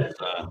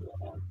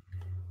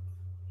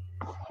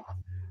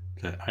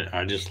that.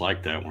 I just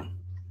like that one.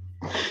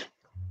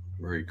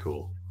 Very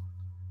cool.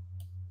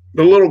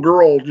 The little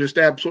girl just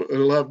absolutely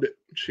loved it.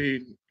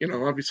 She,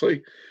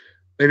 obviously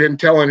they didn't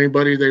tell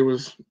anybody they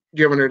was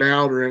giving it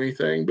out or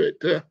anything, but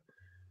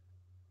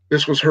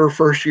this was her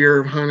first year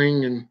of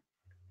hunting, and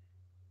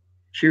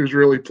she was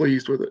really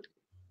pleased with it.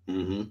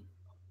 Mm-hmm.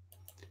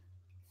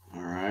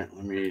 All right,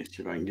 let me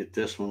see if I can get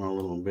this one a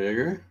little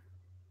bigger.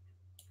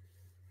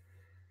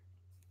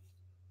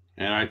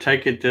 And I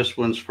take it this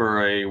one's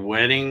for a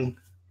wedding?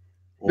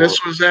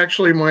 This was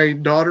actually my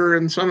daughter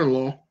and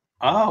son-in-law.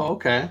 Oh,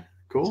 okay.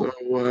 Cool.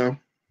 So,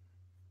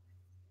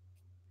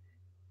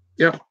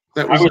 yeah.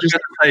 I was just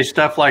going to say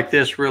stuff like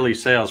this really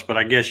sells, but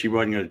I guess you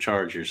wasn't going to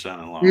charge your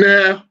son-in-law.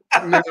 No.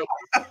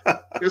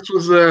 This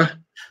was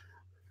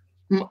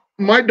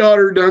my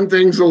daughter done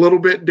things a little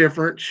bit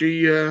different.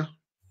 She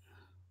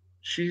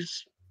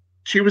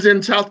was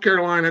in South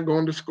Carolina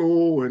going to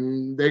school,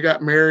 and they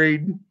got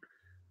married,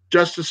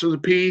 justice of the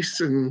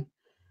peace, and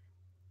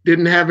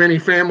didn't have any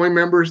family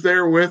members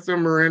there with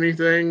them or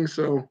anything.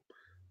 So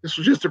this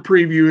was just a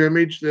preview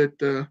image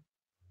that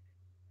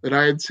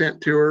I had sent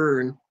to her,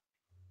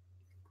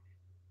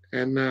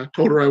 and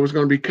told her I was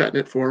going to be cutting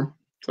it for him.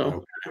 So,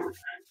 okay.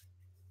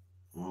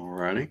 All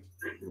righty,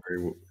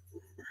 very,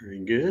 very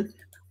good.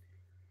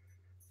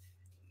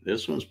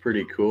 This one's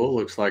pretty cool.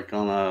 Looks like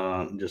on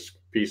a just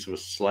piece of a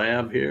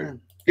slab here.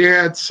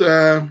 Yeah, it's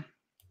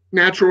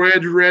natural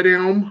edge red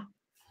elm.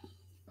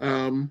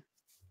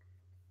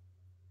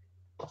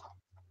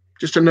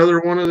 Just another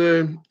one of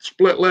the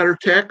split letter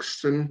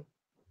texts, and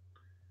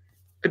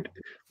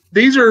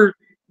these are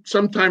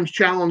sometimes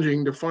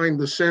challenging to find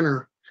the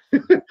center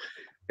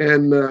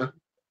and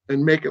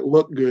make it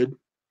look good.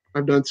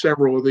 I've done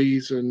several of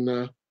these,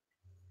 and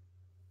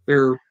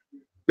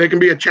they can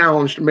be a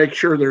challenge to make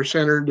sure they're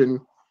centered, and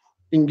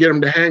you can get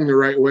them to hang the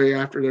right way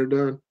after they're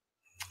done.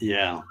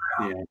 Yeah.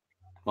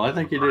 Well, I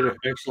think you did an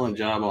excellent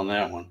job on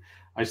that one.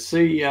 I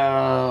see.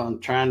 I'm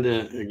trying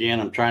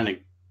to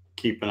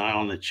keep an eye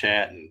on the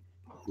chat and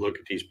look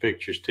at these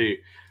pictures too.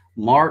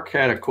 Mark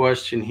had a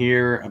question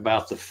here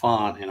about the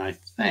font, and I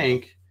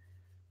think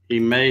he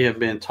may have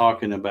been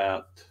talking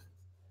about,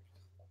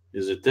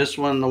 is it this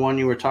one, the one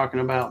you were talking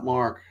about,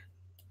 Mark?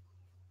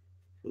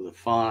 For the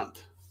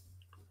font.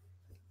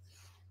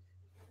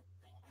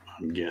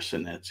 I'm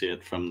guessing that's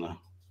it from the.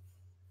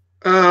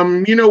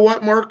 You know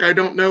what, Mark? I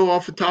don't know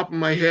off the top of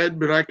my head,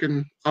 but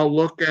I'll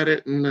look at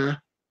it, and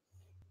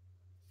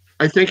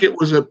I think it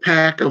was a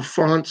pack of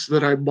fonts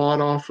that I bought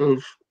off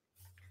of,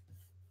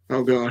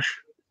 oh gosh,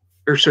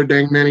 there's so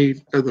dang many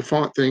of the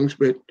font things,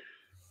 but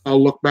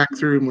I'll look back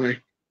through my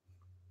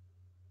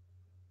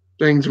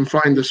things and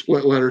find the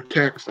split letter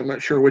text. I'm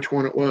not sure which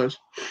one it was.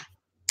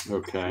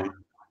 Okay.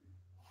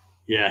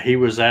 Yeah, he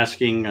was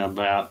asking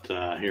about,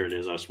 here it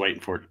is. I was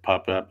waiting for it to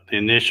pop up. The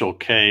initial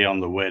K on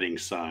the wedding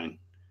sign.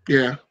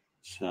 Yeah.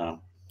 So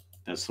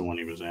that's the one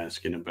he was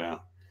asking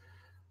about.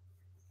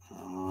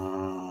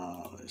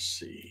 Let's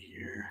see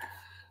here.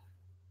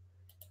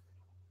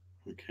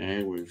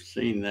 Okay, we've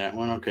seen that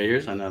one. Okay,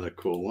 here's another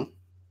cool one.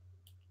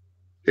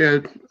 Yeah.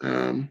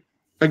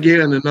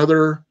 Again,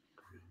 another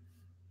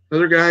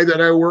guy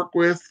that I work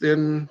with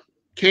in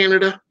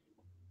Canada.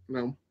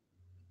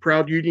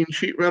 Proud union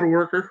sheet metal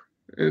worker,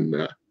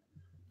 and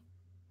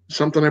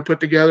something I put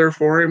together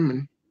for him.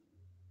 And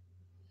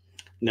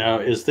now,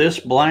 is this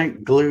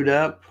blank glued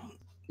up?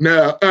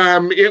 No,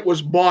 it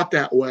was bought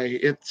that way.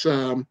 It's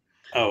okay.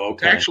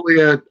 It's actually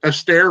a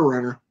stair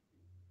runner.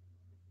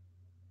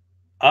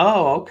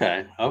 Oh,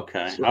 okay.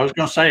 So, I was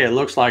going to say, it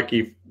looks like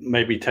you've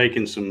maybe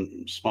taken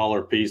some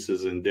smaller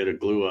pieces and did a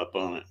glue up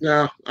on it.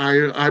 No,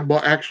 I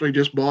actually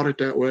just bought it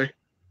that way.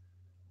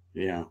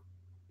 Yeah.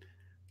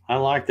 I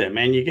like that,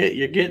 man.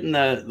 You're getting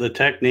the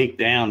technique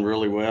down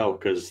really well,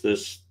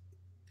 because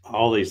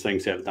all these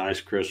things have nice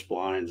crisp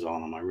lines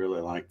on them. I really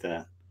like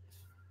that.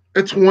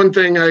 It's one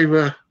thing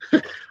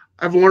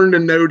I've learned to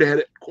note at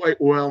it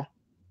quite well.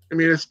 I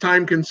mean, it's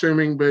time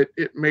consuming, but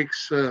it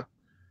makes for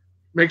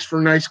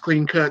nice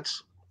clean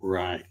cuts.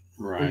 Right.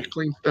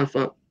 Clean stuff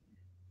up.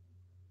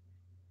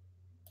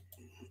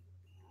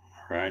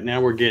 All right, now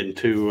we're getting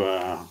to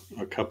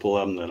a couple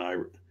of them that I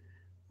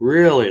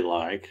really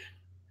like.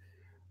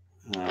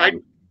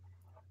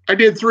 I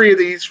did 3 of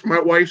these for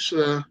my wife's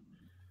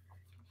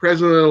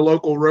president of the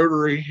local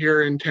Rotary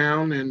here in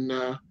town, and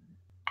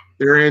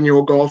their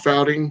annual golf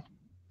outing.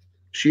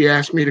 She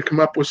asked me to come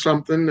up with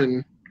something,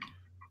 and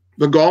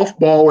the golf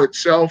ball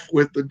itself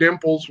with the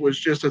dimples was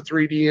just a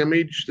 3D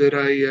image that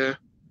I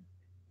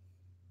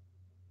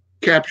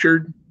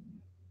captured,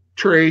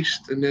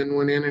 traced, and then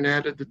went in and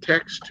added the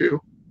text to.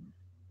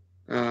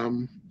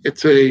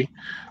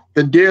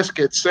 The disc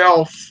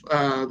itself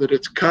that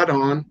it's cut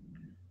on.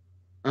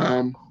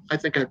 I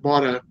think I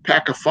bought a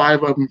pack of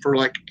 5 of them for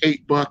like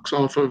 $8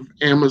 off of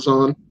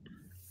Amazon,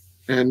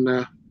 and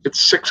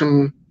it's 6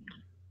 1/4,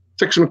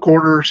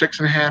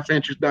 6.5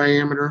 inches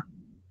diameter.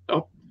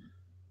 So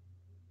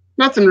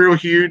nothing real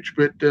huge,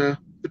 but the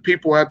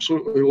people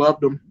absolutely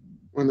loved them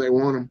when they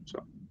won them.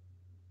 So.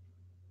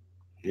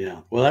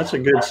 Yeah, well, that's a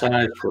good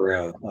size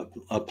for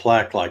a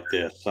plaque like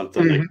this,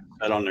 something they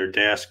set on their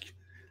desk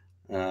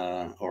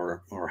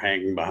or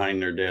hanging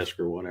behind their desk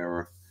or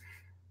whatever.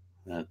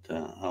 That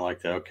I like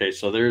that. Okay,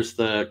 so there's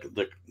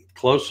the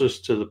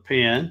closest to the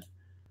pin,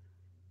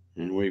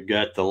 and we've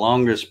got the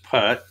longest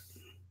putt.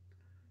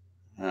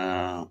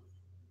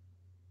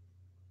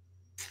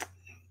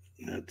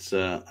 That's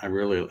I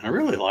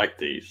really like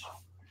these.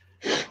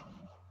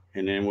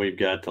 And then we've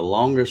got the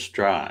longest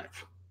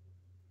drive.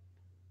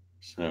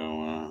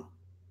 So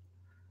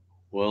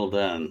well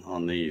done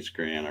on these,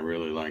 Grant. I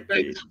really like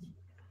these.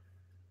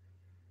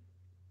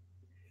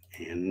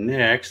 And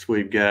next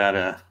we've got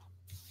a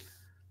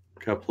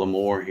couple of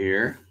more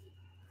here.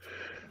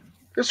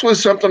 This was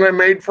something I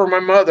made for my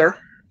mother.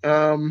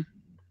 The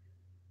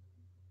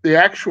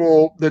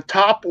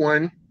top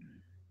one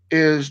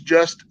is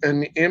just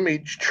an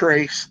image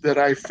trace that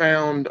I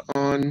found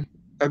on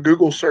a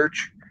Google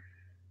search,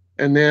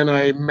 and then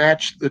I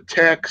matched the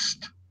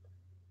text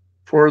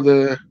for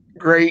the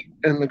great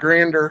and the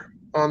grander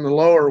on the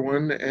lower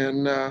one,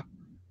 and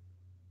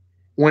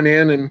went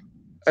in and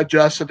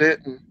adjusted it.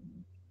 And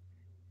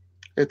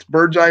it's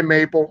bird's eye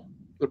maple.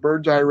 The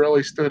bird's eye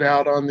really stood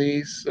out on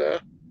these.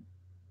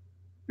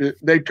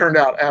 They turned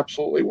out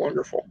absolutely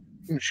wonderful,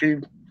 and she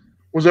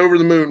was over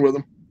the moon with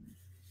them.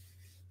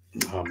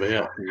 I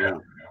bet.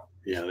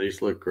 Yeah,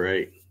 these look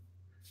great.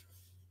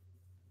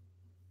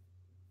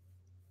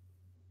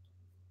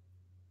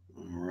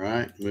 All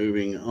right,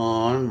 moving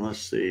on. Let's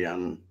see.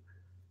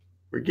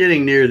 We're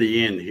getting near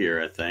the end here,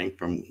 I think,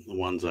 from the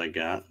ones I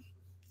got.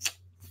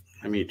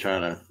 Let me try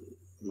to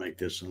make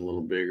this a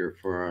little bigger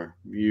for our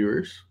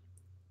viewers.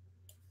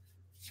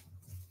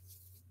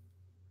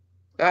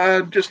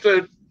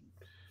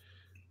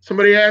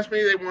 Somebody asked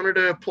me they wanted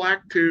a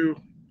plaque to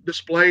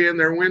display in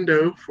their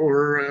window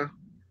for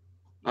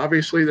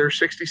obviously their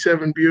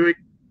 67 Buick.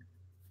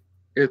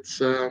 It's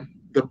the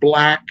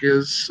black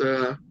is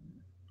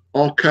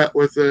all cut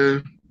with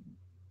a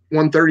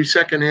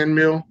 1/32 end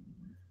mill,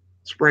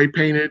 spray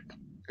painted,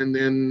 and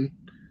then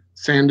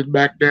sanded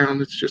back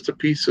down. It's just a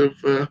piece of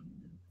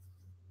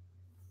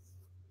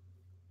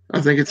I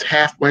think it's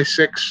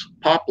 1/2x6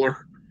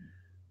 poplar.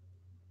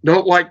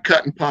 Don't like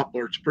cutting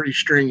poplar. It's pretty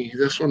stringy.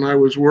 This one I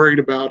was worried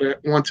about it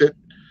once it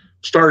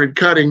started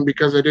cutting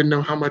because I didn't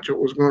know how much it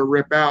was going to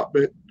rip out,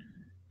 but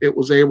it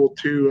was able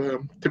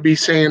to be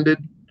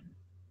sanded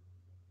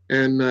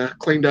and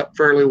cleaned up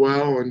fairly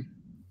well, and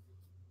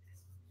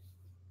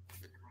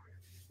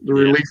the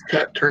release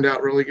cut turned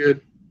out really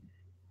good.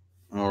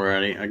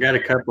 Alrighty, I got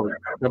a couple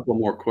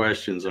more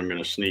questions I'm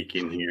going to sneak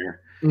in here.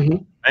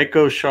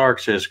 Echo Shark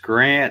says,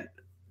 Grant,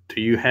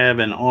 do you have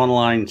an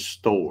online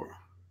store?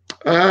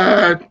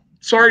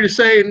 Sorry to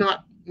say,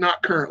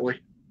 not currently.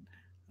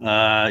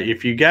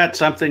 If you got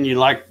something you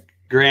like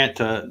Grant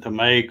to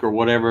make or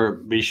whatever,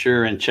 be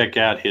sure and check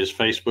out his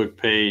Facebook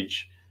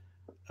page,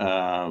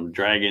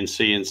 Dragon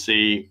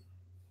CNC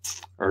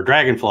or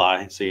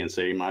Dragonfly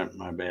CNC.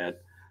 My bad.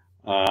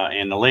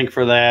 And the link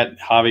for that,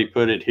 Javi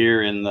put it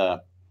here in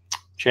the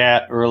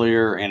chat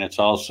earlier, and it's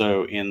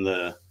also in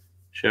the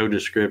show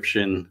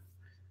description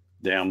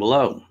down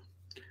below.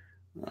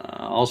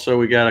 Also,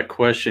 we got a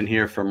question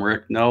here from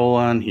Rick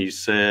Nolan. He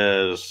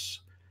says,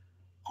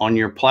 on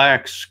your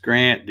plaques,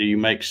 Grant, do you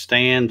make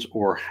stands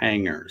or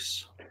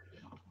hangers?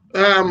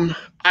 I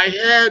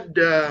had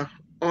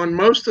on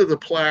most of the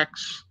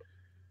plaques,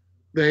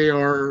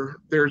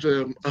 there's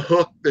a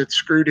hook that's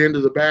screwed into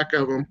the back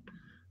of them.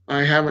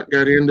 I haven't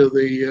got into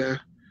the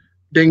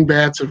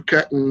dingbats of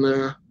cutting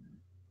the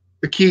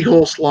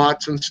keyhole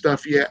slots and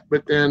stuff yet,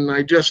 but then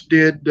I just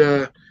did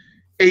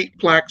 8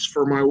 plaques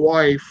for my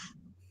wife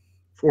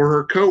for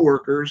her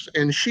coworkers,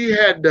 and she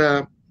had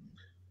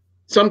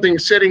something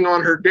sitting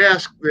on her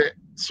desk that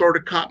sort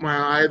of caught my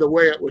eye the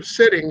way it was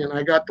sitting, and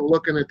I got to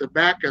looking at the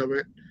back of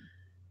it,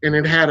 and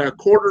it had a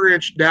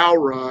 1/4-inch dowel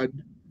rod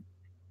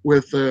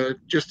with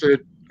just a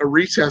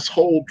recess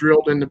hole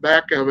drilled in the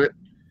back of it,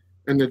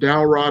 and the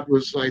dowel rod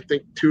was, I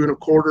think, 2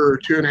 1/4 or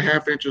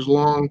 2.5 inches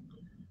long,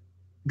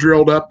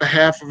 drilled up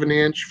 1/2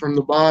 inch from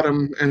the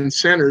bottom and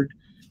centered.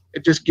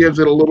 It just gives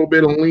it a little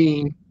bit of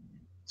lean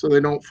so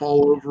they don't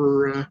fall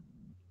over.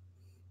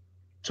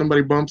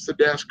 Somebody bumps the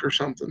desk or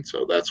something.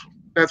 So that's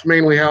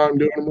mainly how I'm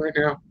doing them right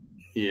now.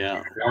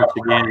 Yeah. Once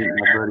again, my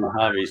buddy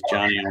Javi's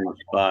Johnny on the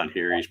spot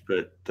here. He's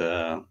put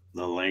the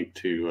link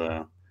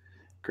to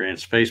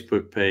Grant's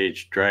Facebook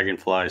page,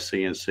 Dragonfly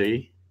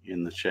CNC,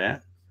 in the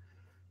chat.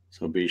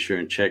 So be sure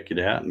and check it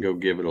out and go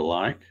give it a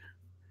like.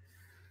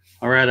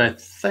 All right. I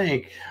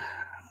think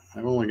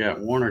I've only got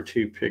one or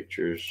two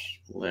pictures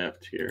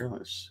left here.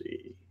 Let's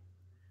see.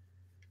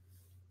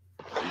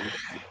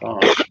 Oh,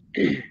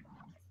 yeah,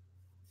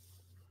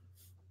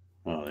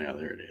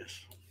 there it is.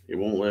 It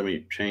won't let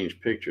me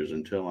change pictures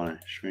until I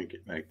shrink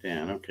it back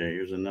down. Okay,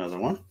 here's another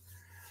one.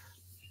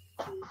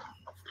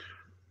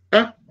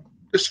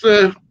 Just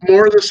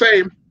more of the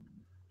same.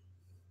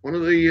 One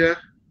of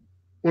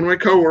my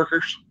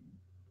coworkers.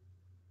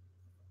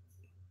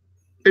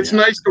 It's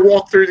nice to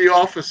walk through the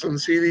office and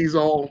see these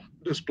all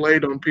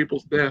displayed on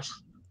people's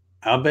desks.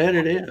 I bet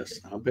it is.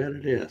 I bet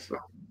it is.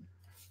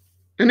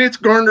 And it's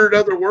garnered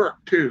other work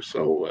too.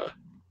 So,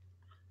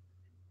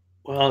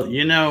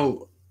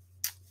 well,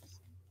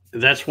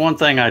 that's one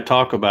thing I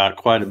talk about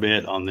quite a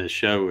bit on this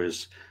show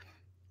is,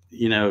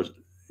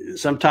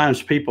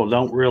 sometimes people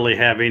don't really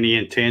have any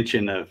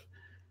intention of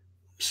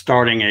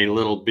starting a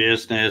little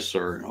business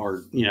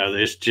or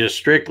it's just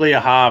strictly a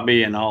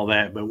hobby and all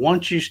that. But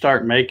once you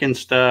start making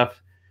stuff,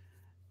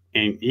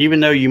 and even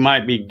though you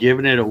might be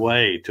giving it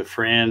away to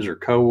friends or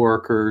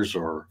coworkers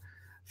or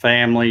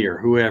family or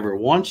whoever,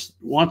 once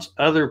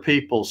other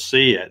people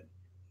see it,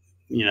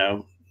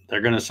 they're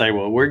going to say,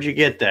 well, where'd you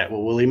get that?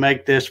 Well, will he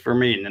make this for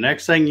me? And the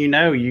next thing you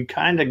know, you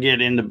kind of get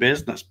into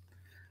business,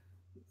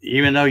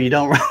 even though you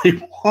don't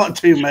really want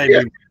to,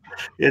 maybe.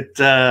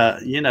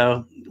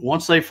 Yeah.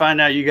 Once they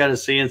find out you got a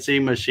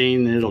CNC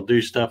machine and it'll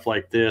do stuff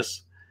like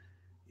this,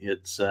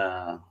 it's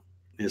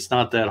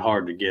not that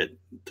hard to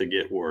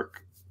get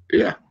work.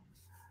 Yeah.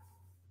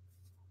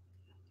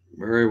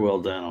 Very well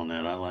done on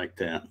that. I like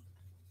that.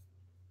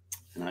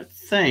 And I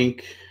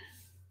think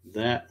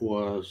that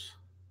was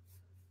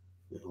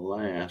the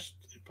last,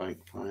 if I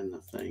can find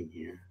the thing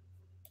here.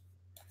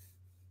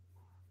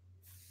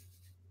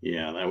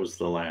 Yeah, that was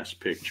the last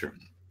picture.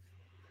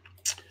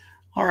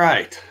 All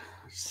right.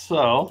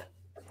 So,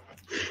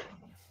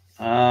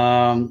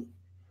 I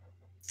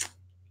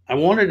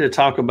wanted to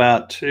talk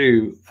about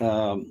too,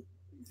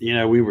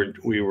 we were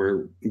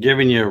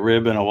giving you a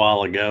ribbon a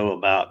while ago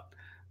about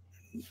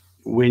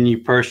when you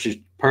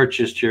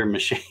purchased your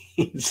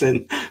machines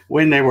and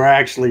when they were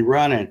actually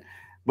running,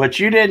 but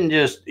you didn't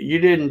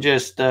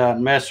just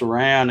mess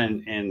around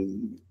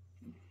and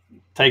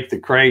take the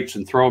crates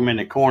and throw them in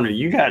the corner.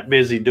 You got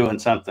busy doing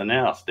something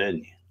else,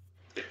 didn't you?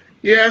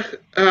 Yeah.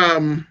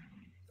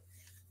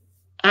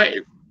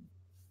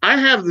 I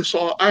had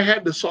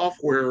the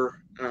software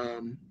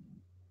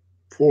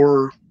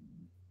for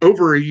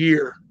over a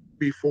year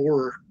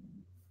before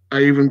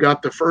I even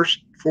got the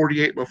first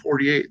 48 by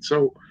 48.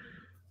 So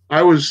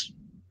I was,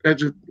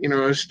 as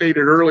I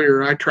stated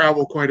earlier, I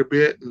travel quite a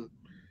bit and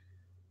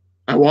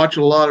I watch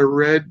a lot of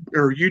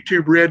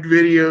YouTube Red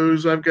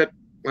videos. I've got,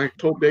 like I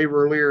told Dave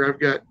earlier, I've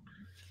got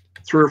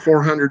 300 or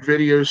 400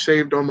 videos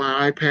saved on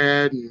my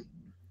iPad, and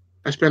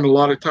I spend a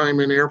lot of time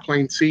in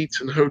airplane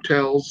seats and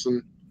hotels,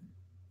 and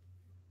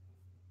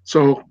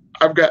so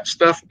I've got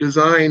stuff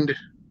designed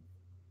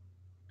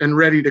and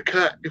ready to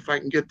cut if I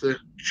can get the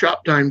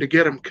shop time to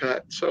get them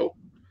cut. So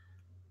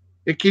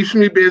it keeps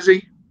me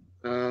busy,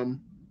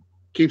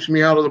 keeps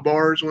me out of the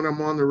bars when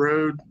I'm on the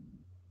road.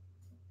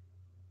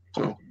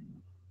 So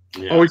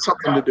always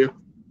something to do.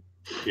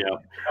 Yeah.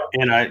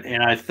 And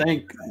I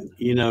think,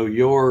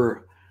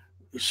 you're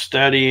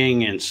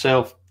studying and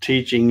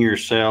self-teaching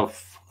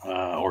yourself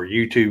or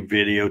YouTube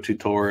video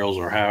tutorials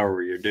or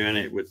however you're doing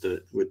it with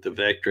the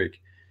Vectric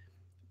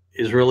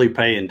is really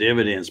paying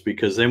dividends,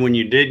 because then when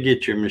you did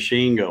get your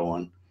machine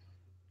going,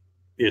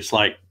 it's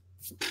like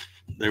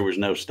there was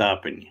no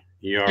stopping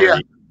you.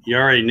 You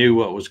already knew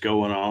what was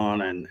going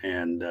on,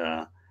 and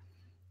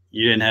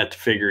you didn't have to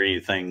figure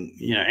anything,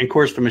 and of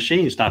course the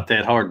machine's not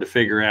that hard to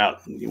figure out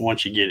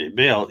once you get it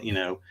built.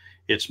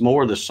 It's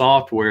more the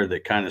software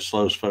that kind of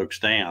slows folks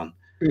down.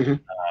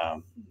 Mm-hmm.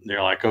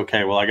 They're like,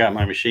 okay, well, I got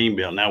my machine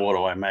built. Now what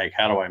do I make?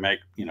 How do I make,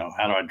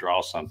 how do I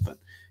draw something?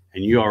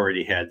 And you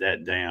already had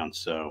that down.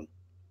 So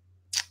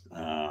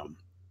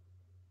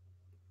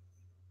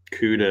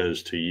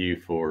kudos to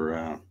you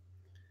for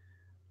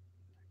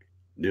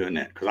doing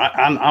that, because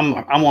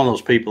I'm one of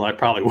those people. I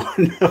probably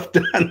wouldn't have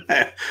done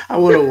that. I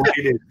would have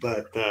waited,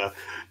 but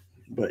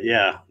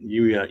yeah,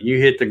 you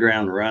hit the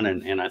ground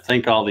running, and I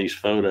think all these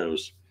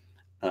photos,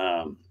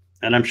 and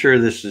I'm sure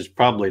this is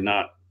probably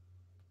not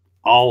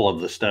all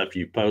of the stuff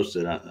you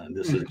posted.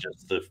 This is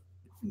just the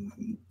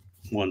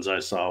ones I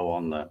saw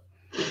on the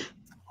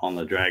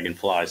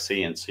Dragonfly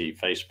CNC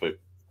Facebook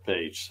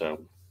page.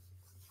 So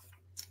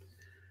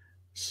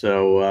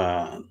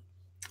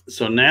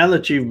now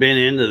that you've been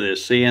into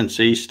this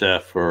CNC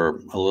stuff for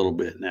a little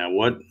bit now,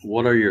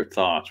 what are your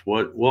thoughts?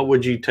 What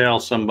would you tell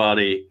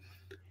somebody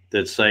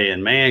that's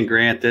saying, man,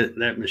 Grant,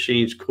 that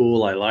machine's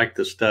cool, I like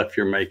the stuff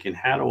you're making,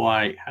 how do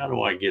I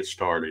get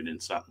started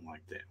in something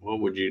like that? What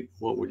would you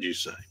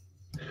say?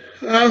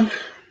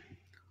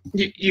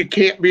 You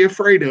can't be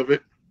afraid of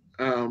it.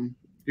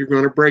 You're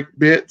going to break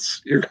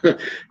bits. You're going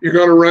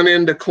to run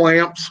into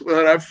clamps.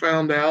 What I've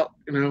found out,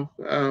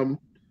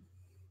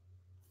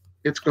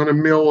 it's going to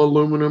mill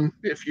aluminum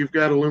if you've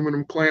got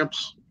aluminum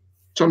clamps.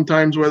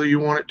 Sometimes, whether you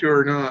want it to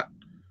or not.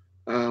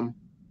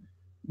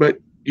 But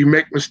you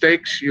make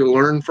mistakes, you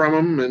learn from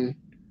them, and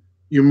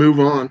you move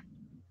on.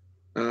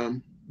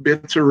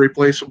 Bits are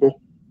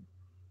replaceable.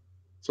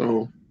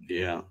 So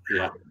yeah,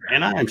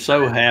 and I am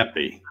so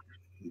happy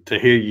to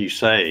hear you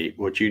say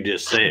what you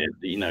just said.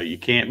 You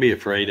can't be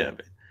afraid of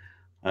it,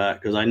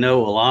 because I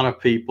know a lot of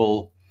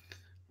people.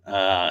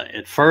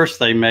 At first,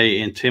 they may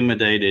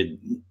intimidated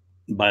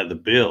by the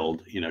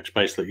build,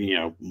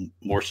 especially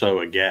more so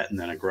a Gatton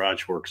than a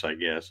Garage Works, I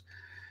guess.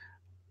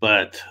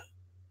 But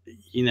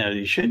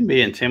you shouldn't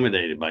be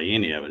intimidated by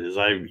any of it. As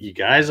you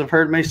guys have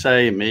heard me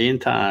say a million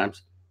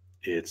times,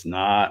 it's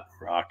not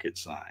rocket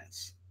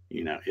science.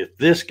 If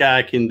this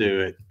guy can do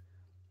it,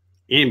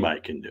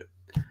 anybody can do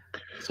it.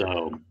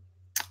 So,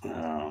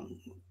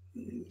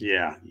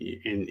 yeah,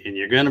 and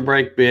you're going to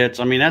break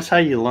bits. I mean, that's how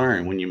you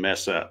learn when you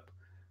mess up.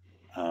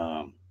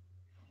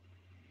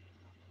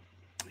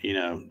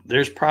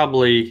 There's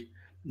probably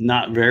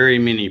not very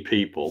many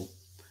people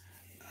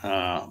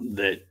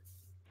that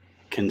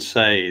can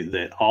say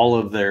that all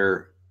of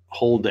their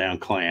hold down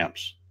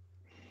clamps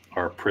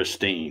are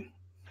pristine.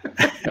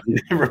 Have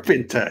never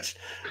been touched.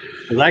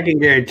 Because I can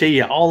guarantee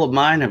you all of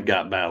mine have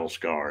got battle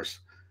scars.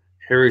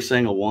 Every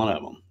single one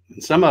of them.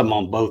 And some of them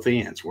on both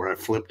ends where I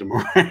flipped them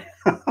around.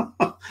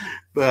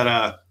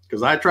 But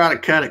because I try to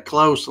cut it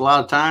close a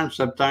lot of times.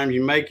 Sometimes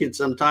you make it,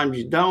 sometimes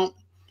you don't.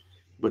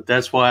 But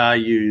that's why I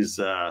use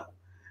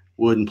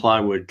wood and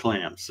plywood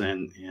clamps.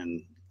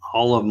 And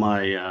all of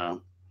my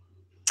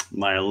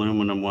my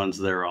aluminum ones,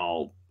 they're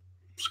all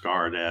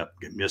scarred up,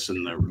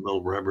 missing the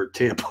little rubber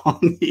tip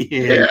on the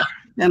end. Yeah.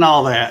 And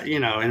all that,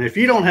 and if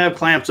you don't have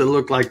clamps that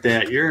look like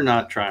that, you're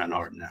not trying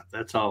hard enough.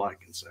 That's all I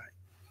can say.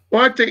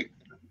 Well, I think,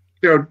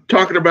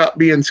 talking about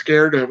being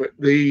scared of it,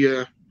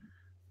 the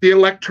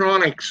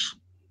electronics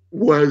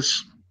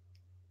was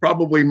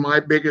probably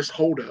my biggest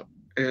holdup.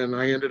 And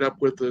I ended up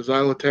with the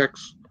Xylotex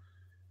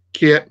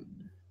kit,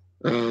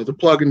 the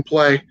plug and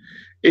play.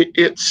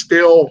 It's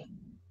still,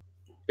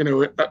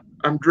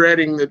 I'm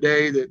dreading the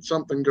day that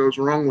something goes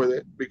wrong with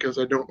it because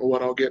I don't know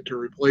what I'll get to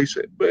replace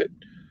it. But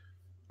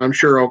I'm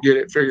sure I'll get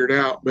it figured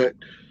out. But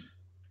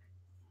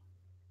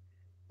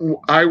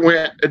I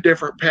went a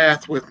different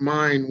path with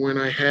mine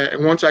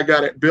and once I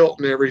got it built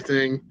and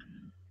everything,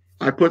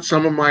 I put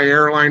some of my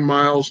airline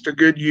miles to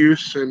good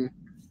use. And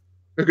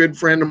a good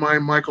friend of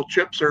mine, Michael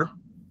Chipser,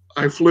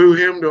 I flew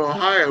him to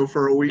Ohio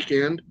for a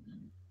weekend.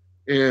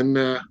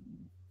 And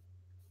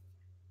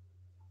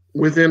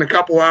within a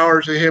couple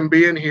hours of him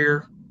being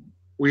here,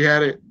 we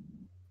had it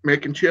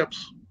making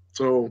chips.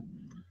 So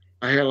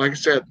I had, like I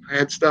said, I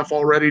had stuff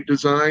already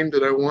designed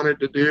that I wanted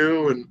to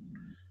do, and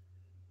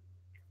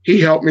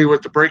he helped me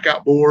with the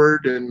breakout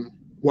board and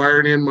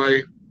wiring in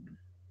my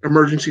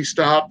emergency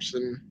stops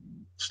and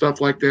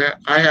stuff like that.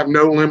 I have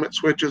no limit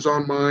switches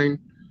on mine,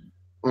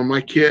 on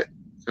my kit.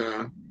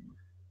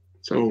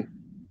 So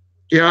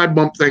yeah, I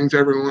bump things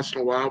every once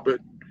in a while, but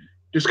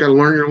just got to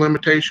learn your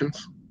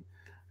limitations.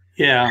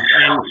 Yeah,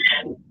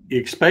 and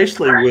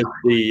especially with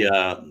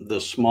the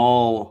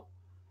small,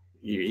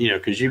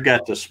 because you've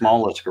got the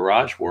smallest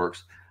Garage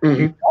Works.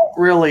 Mm-hmm.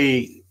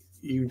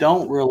 You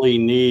don't really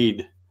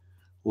need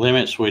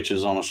limit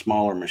switches on a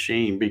smaller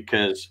machine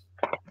because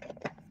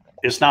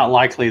it's not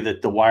likely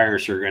that the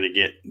wires are going to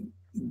get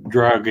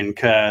drug and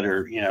cut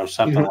or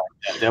something mm-hmm. like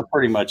that. They'll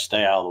pretty much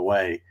stay out of the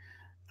way.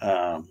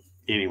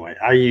 Anyway,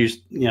 I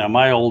used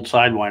my old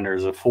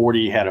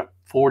Sidewinder had a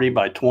 40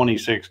 by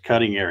 26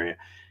 cutting area.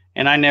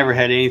 And I never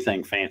had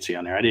anything fancy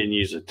on there. I didn't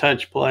use a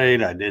touch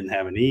plate. I didn't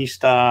have an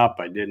e-stop.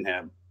 I didn't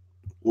have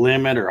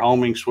limit or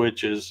homing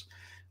switches.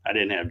 I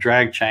didn't have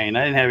drag chain.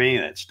 I didn't have any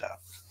of that stuff.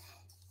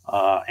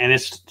 And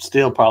it's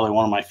still probably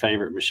one of my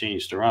favorite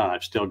machines to run.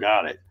 I've still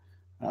got it.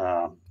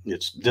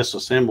 It's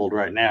disassembled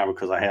right now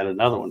because I had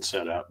another one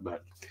set up.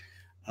 But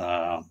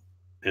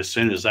as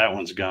soon as that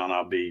one's gone,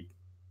 I'll be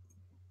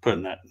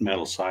putting that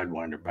metal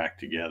Sidewinder back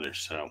together.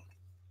 So,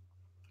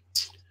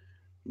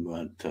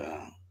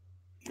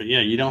 but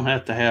yeah, you don't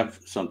have to have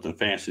something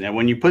fancy. Now,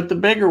 when you put the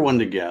bigger one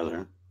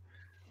together,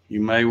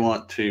 you may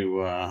want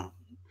to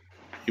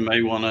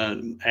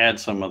add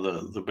some of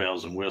the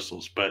bells and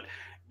whistles. But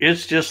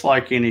it's just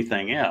like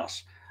anything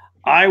else.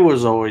 I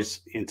was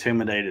always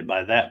intimidated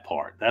by that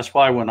part. That's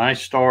why when I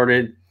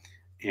started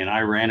and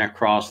I ran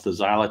across the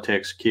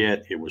Xylotex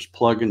kit, it was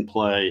plug and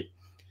play.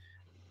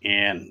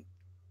 And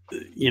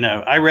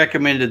I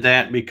recommended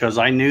that because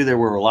I knew there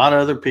were a lot of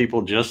other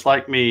people just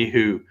like me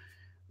who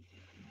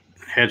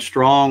had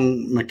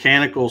strong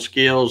mechanical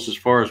skills as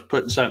far as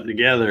putting something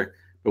together.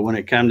 But when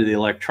it came to the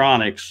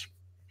electronics,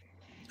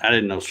 I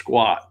didn't know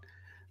squat.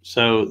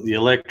 So the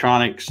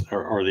electronics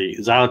or the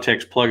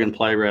Xylotex plug and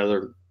play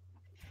rather,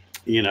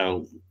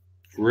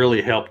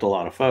 really helped a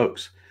lot of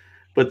folks.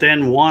 But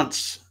then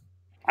once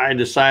I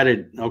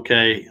decided,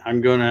 okay, I'm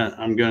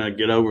gonna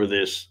get over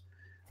this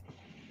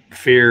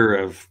fear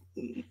of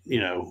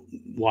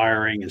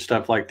wiring and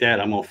stuff like that.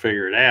 I'm going to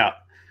figure it out.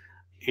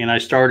 And I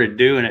started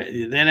doing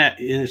it. Then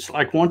it's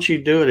like, once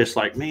you do it, it's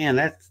like, man,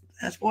 that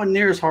wasn't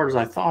near as hard as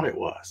I thought it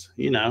was,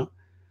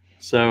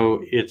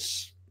 So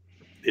it's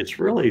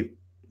really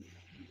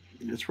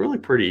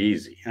pretty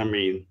easy. I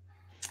mean,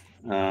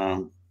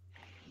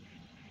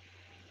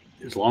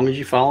 as long as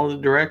you follow the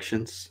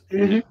directions,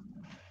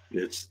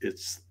 it's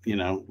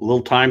a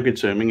little time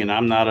consuming, and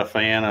I'm not a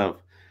fan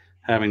of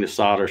having to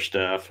solder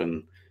stuff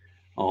and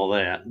all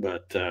that,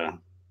 but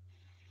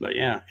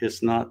yeah,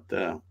 it's not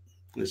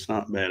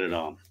bad at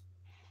all.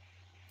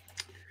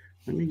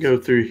 Let me go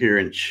through here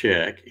and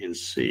check and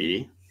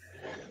see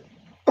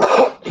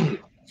what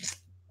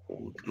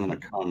kind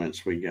of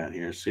comments we got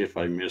here. See if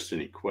I missed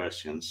any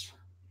questions.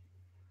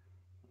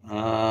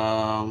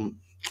 I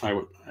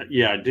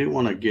do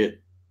want to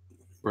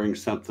bring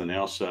something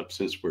else up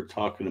since we're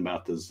talking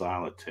about the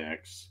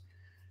Xylotex,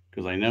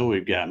 because I know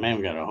we got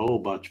a whole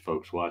bunch of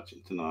folks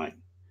watching tonight.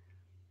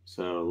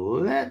 So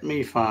let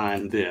me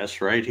find this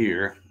right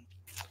here.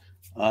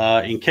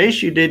 In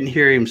case you didn't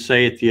hear him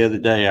say it the other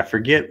day, I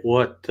forget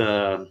what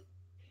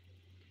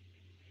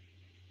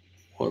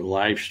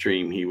live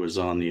stream he was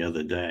on the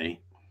other day,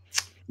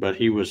 but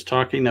he was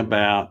talking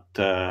about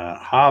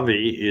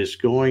Javi is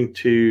going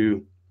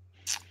to,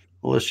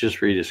 well, let's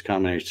just read his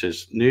comment. It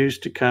says, news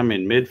to come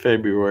in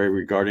mid-February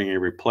regarding a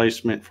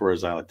replacement for a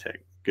Xylotech.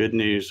 Good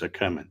news are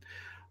coming.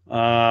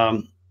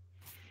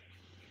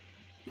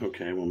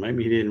 Okay, well,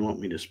 maybe he didn't want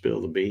me to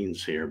spill the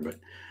beans here, but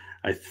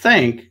I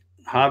think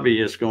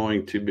Javi is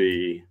going to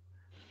be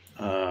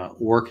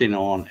working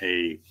on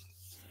a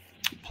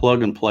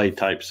plug-and-play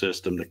type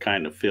system to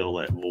kind of fill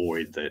that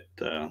void that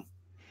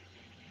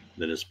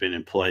has been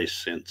in place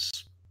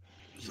since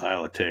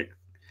Xylotech.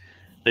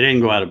 They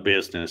didn't go out of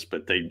business,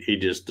 but he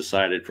just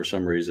decided for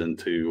some reason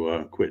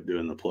to quit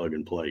doing the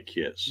plug-and-play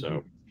kit.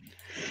 So,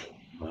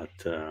 but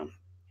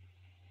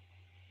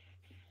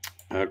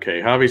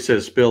okay, Javi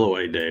says spill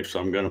away, Dave, so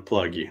I'm going to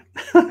plug you.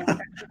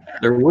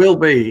 There will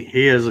be,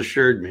 he has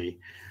assured me,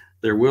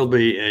 there will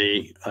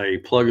be a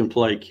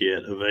plug-and-play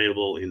kit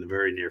available in the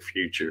very near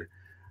future.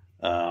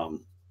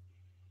 And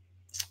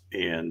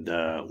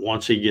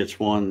once he gets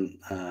one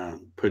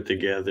put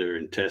together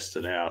and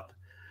tested out,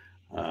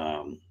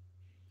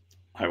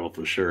 I will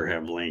for sure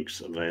have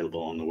links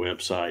available on the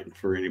website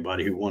for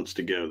anybody who wants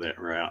to go that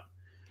route.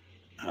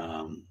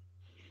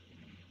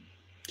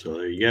 So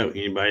there you go.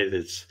 Anybody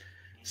that's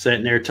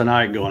sitting there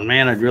tonight going,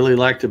 man, I'd really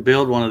like to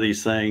build one of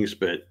these things,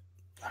 but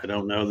I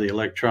don't know the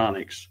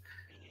electronics.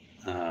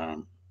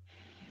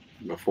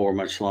 Before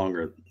much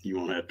longer, you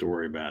won't have to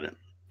worry about it.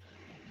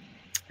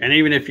 And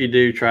even if you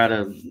do try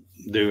to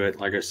do it,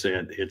 like I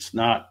said, it's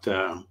not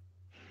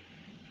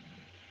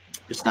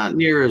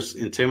near as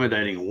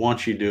intimidating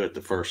once you do it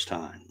the first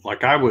time.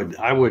 Like I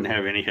wouldn't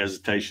have any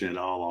hesitation at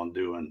all on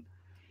doing,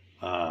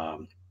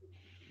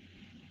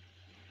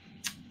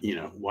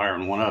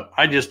 wiring one up.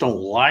 I just don't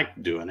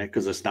like doing it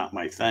because it's not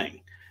my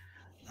thing.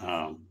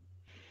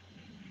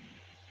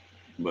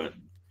 But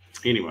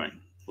anyway,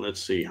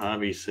 let's see.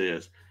 Javi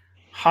says,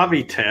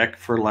 Javi Tech,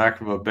 for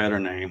lack of a better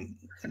name,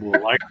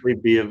 will likely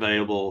be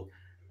available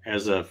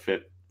as of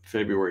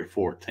February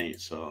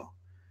 14th. So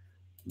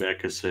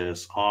Becca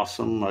says,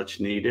 awesome, much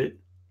needed.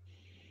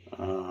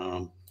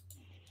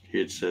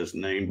 It says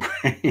name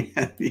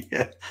brand.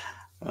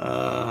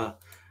 Yeah.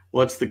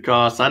 What's the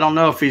cost? I don't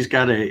know if he's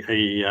got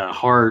a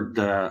hard,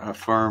 a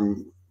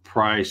firm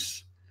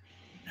price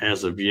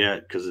as of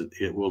yet, because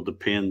it will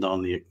depend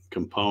on the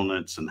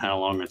components and how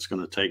long it's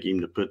going to take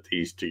him to put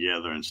these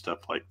together and stuff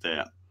like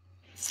that.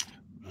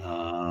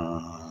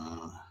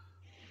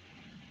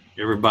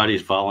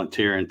 Everybody's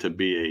volunteering to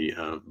be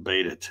a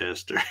beta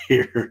tester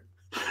here.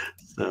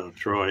 So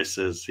Troy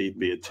says he'd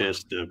be a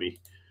test dummy.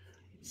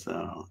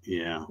 So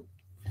yeah.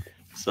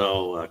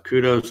 So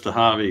kudos to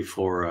Javi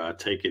for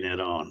taking it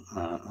on.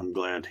 I'm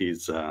glad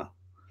he's going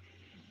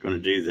to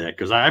do that,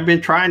 because I've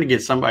been trying to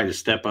get somebody to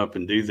step up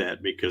and do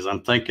that, because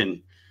I'm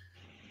thinking,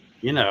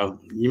 you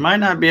might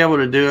not be able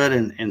to do it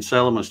and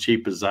sell them as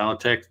cheap as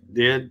Xylotech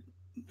did.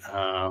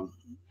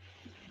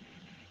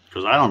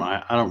 Because I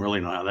don't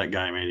really know how that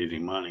guy made any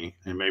money,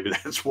 and maybe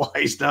that's why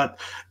he's not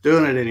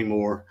doing it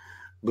anymore.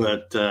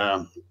 But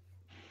yeah,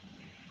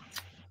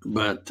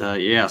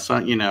 so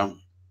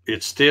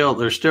there's still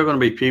going to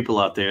be people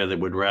out there that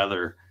would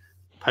rather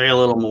pay a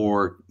little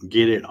more,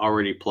 get it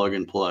already plug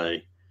and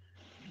play,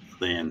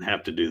 than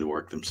have to do the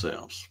work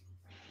themselves.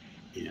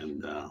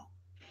 And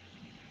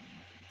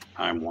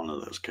I'm one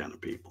of those kind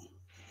of people.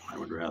 I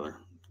would rather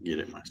get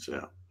it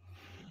myself.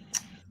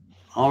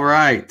 All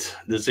right.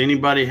 Does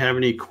anybody have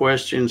any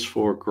questions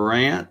for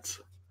Grant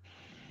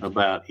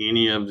about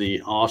any of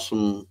the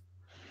awesome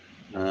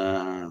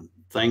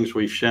things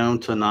we've shown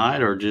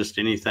tonight, or just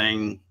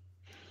anything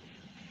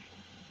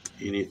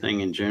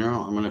in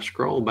general? I'm going to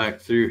scroll back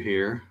through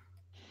here.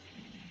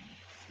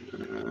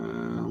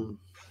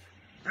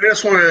 I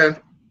just want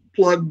to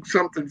plug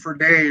something for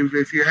Dave.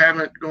 If you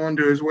haven't gone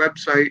to his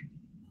website,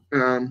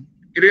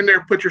 get in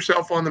there, put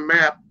yourself on the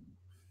map.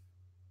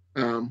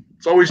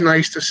 It's always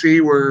nice to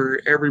see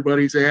where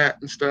everybody's at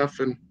and stuff.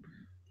 And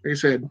like I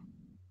said,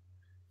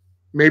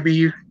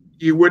 maybe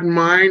you wouldn't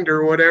mind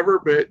or whatever,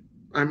 but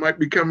I might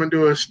be coming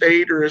to a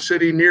state or a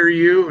city near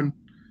you and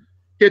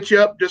hit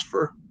you up just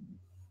for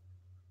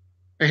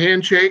a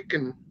handshake.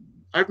 And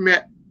I've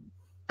met,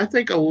 I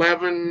think,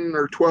 11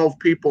 or 12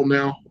 people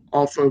now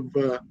off of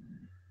the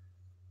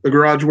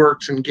Garage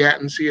Works and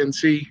Gatton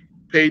CNC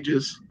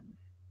pages,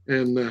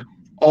 and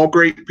all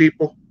great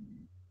people.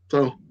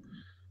 So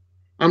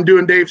I'm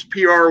doing Dave's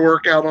PR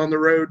work out on the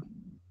road.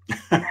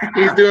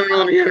 He's doing it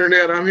on the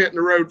internet. I'm hitting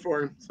the road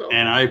for him. So.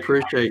 And I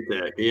appreciate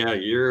that. Yeah,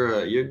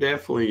 you're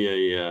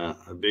definitely a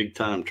big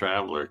time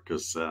traveler,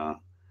 because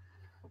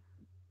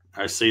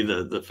I see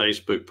the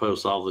Facebook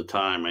posts all the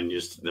time, and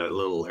just that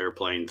little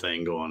airplane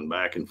thing going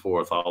back and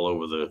forth all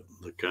over the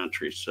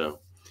country. So,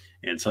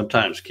 and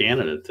sometimes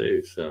Canada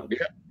too. So,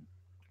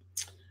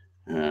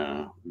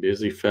 yeah,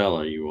 busy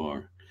fella you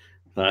are.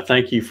 I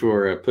thank you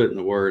for putting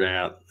the word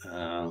out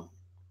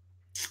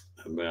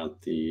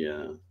about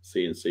the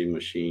CNC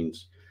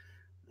machines.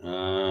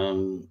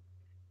 Let's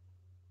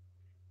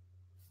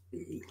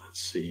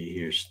see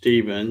here.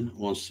 Stephen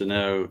wants to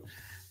know,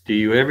 do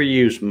you ever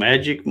use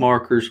magic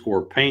markers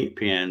or paint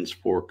pens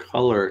for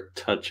color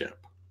touch-up?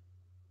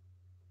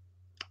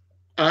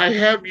 I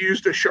have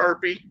used a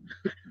Sharpie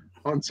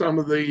on some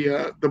of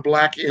the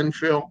black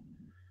infill,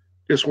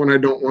 just when I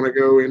don't want to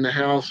go in the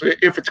house.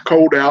 If it's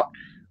cold out,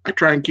 I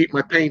try and keep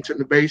my paints in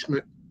the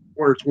basement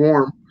where it's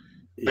warm.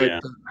 Yeah,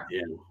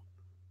 yeah.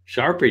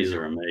 Sharpies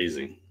are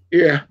amazing.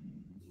 Yeah,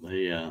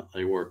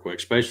 they work well,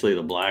 especially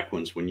the black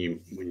ones. When you're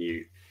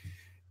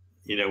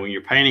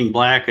painting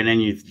black and then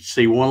you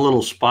see one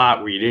little spot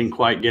where you didn't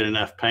quite get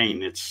enough paint,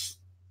 and it's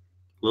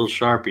a little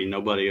Sharpie,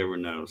 nobody ever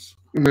knows.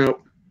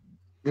 No,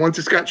 once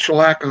it's got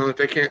shellac on it,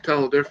 they can't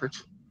tell the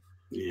difference.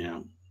 Yeah.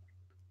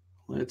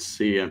 Let's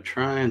see. I'm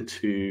trying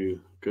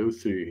to go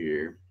through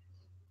here,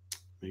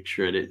 make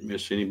sure I didn't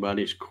miss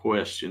anybody's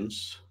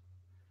questions.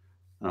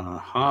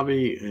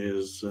 Hobby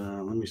is,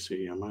 let me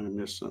see. I might have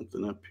missed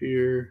something up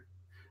here.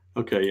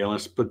 Okay, yeah,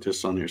 let's put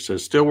this on here. It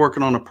says, still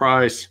working on a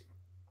price.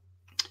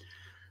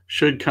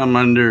 Should come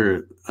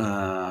under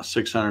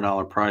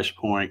 $600 price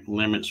point,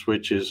 limit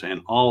switches,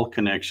 and all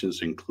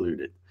connections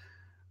included.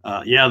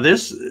 Yeah,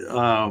 this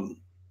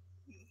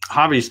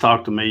Hobby's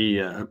talked to me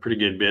a pretty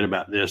good bit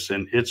about this,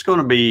 and it's going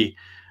to be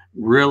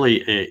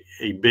really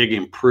a big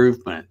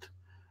improvement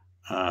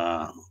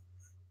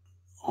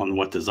on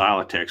what the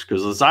Xylotex,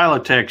 because the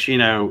Xylotex,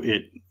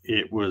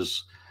 it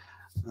was,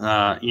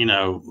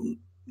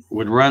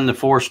 would run the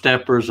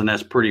 4-steppers, and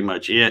that's pretty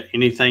much it.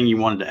 Anything you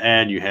wanted to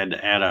add, you had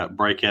to add a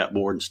breakout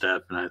board and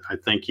stuff. And I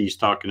think he's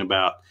talking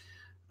about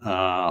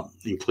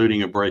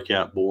including a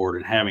breakout board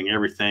and having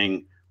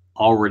everything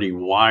already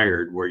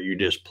wired where you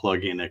just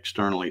plug in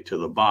externally to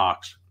the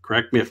box.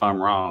 Correct me if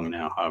I'm wrong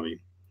now,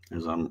 Hobby,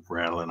 as I'm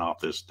rattling off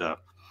this stuff.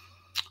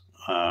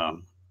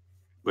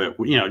 But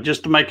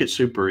just to make it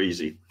super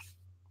easy.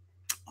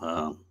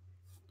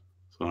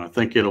 So I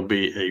think it'll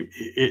be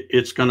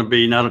it's going to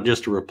be not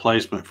just a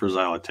replacement for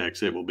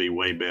Xylotex. It will be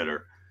way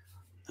better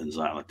than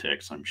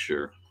Xylotex, I'm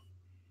sure.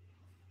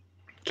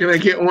 Can I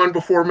get one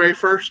before May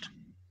 1st?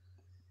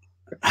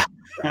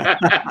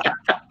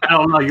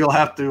 No, you'll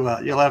have to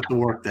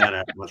work that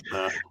out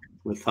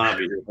with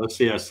Hobby. Let's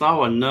see. I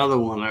saw another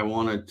one I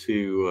wanted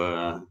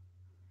to.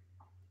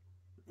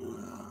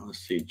 Let's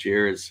see.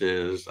 Jared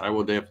says, I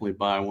will definitely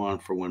buy one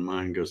for when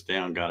mine goes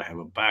down. Got to have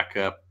a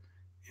backup,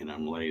 and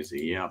I'm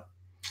lazy. Yep.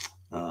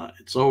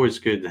 It's always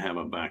good to have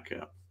a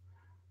backup.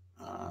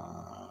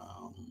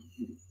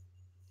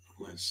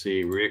 Let's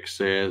see. Rick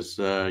says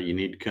you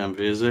need to come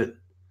visit.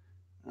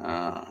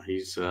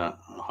 He's an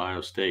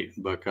Ohio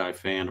State Buckeye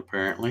fan,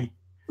 apparently.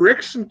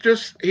 Rick's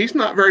he's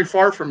not very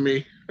far from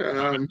me.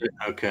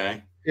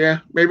 Okay. Yeah,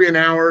 maybe an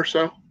hour or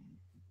so.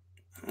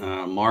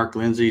 Mark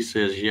Lindsay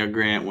says, yeah,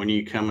 Grant, when are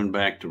you coming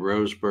back to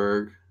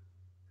Roseburg?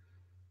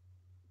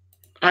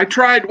 I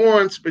tried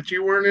once, but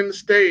you weren't in the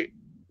state.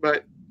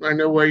 But I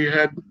know why you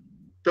had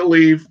to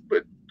leave.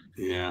 But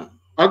yeah,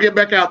 I'll get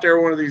back out there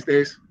one of these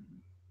days.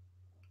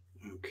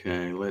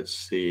 Okay, let's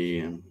see.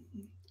 I'm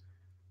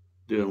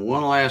doing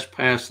one last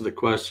pass of the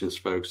questions,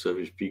 folks. So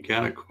if you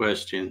got a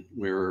question,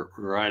 we're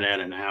right at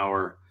an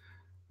hour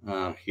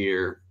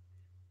here.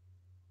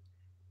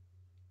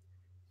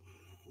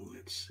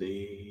 Let's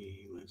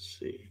see.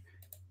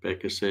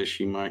 Becca says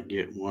she might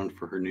get one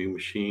for her new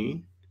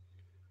machine.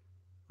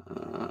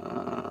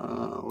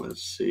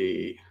 Let's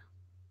see.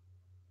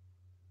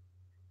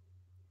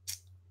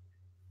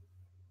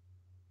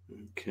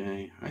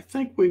 Okay, I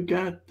think we've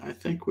got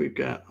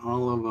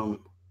all of them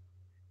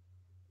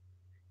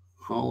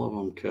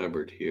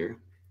covered here.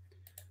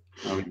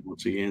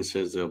 Once again,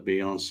 says they'll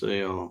be on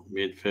sale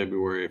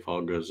mid-February if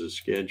all goes as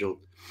scheduled.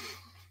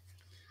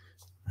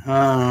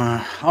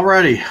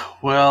 Alrighty.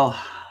 Well,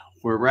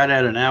 we're right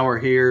at an hour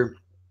here.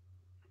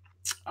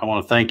 I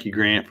want to thank you,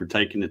 Grant, for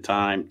taking the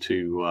time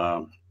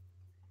to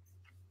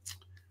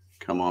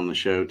come on the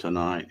show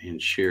tonight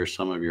and share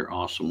some of your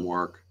awesome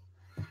work.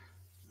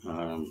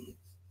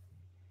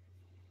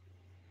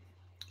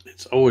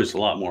 it's always a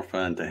lot more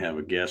fun to have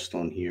a guest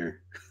on here.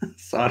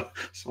 so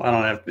I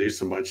don't have to do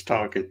so much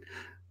talking.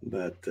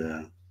 But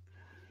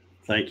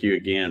thank you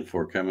again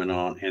for coming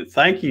on. And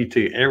thank you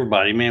to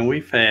everybody. Man,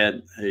 we've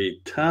had a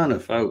ton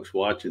of folks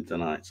watching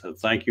tonight. So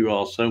thank you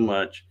all so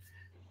much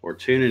for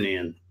tuning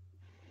in.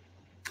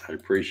 I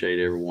appreciate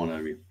every one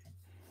of you.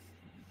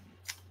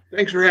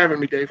 Thanks for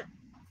having me, Dave.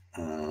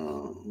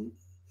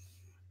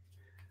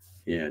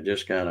 Yeah,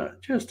 just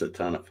a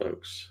ton of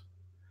folks.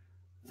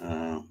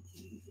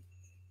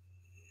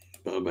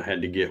 Bubba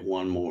had to get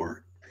one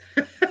more.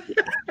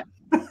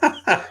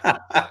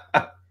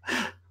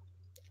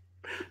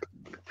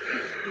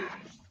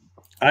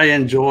 I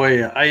enjoy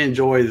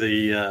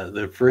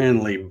the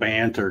friendly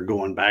banter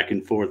going back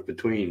and forth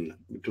between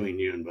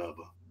you and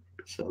Bubba.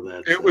 So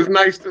it was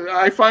nice.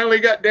 I finally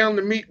got down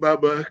to meet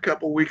Bubba a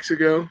couple weeks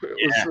ago.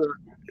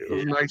 It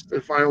was nice to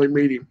finally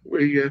meet him.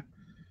 Good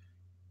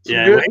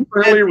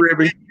friendly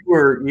ribbon.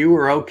 You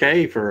were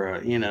okay for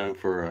a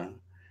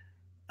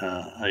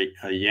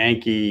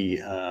Yankee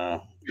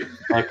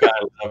Buckeye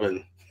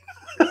loving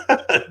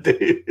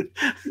dude.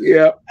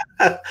 Yeah.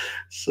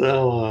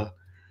 So,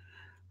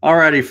 all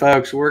righty,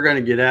 folks, we're going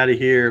to get out of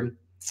here.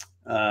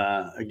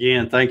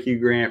 Again, thank you,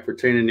 Grant, for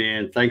tuning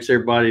in. Thanks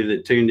everybody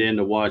that tuned in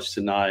to watch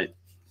tonight.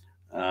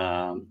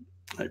 I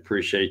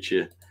appreciate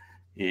you.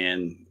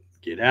 And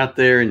get out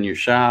there in your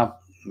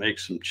shop, make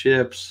some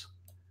chips,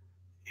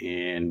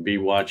 and be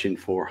watching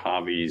for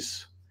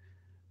Javi's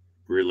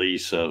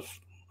release of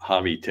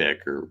Javi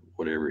Tech or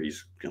whatever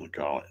he's going to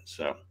call it.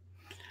 So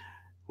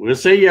we'll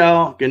see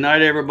y'all. Good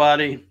night,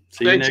 everybody.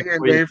 See you next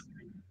week. Dave.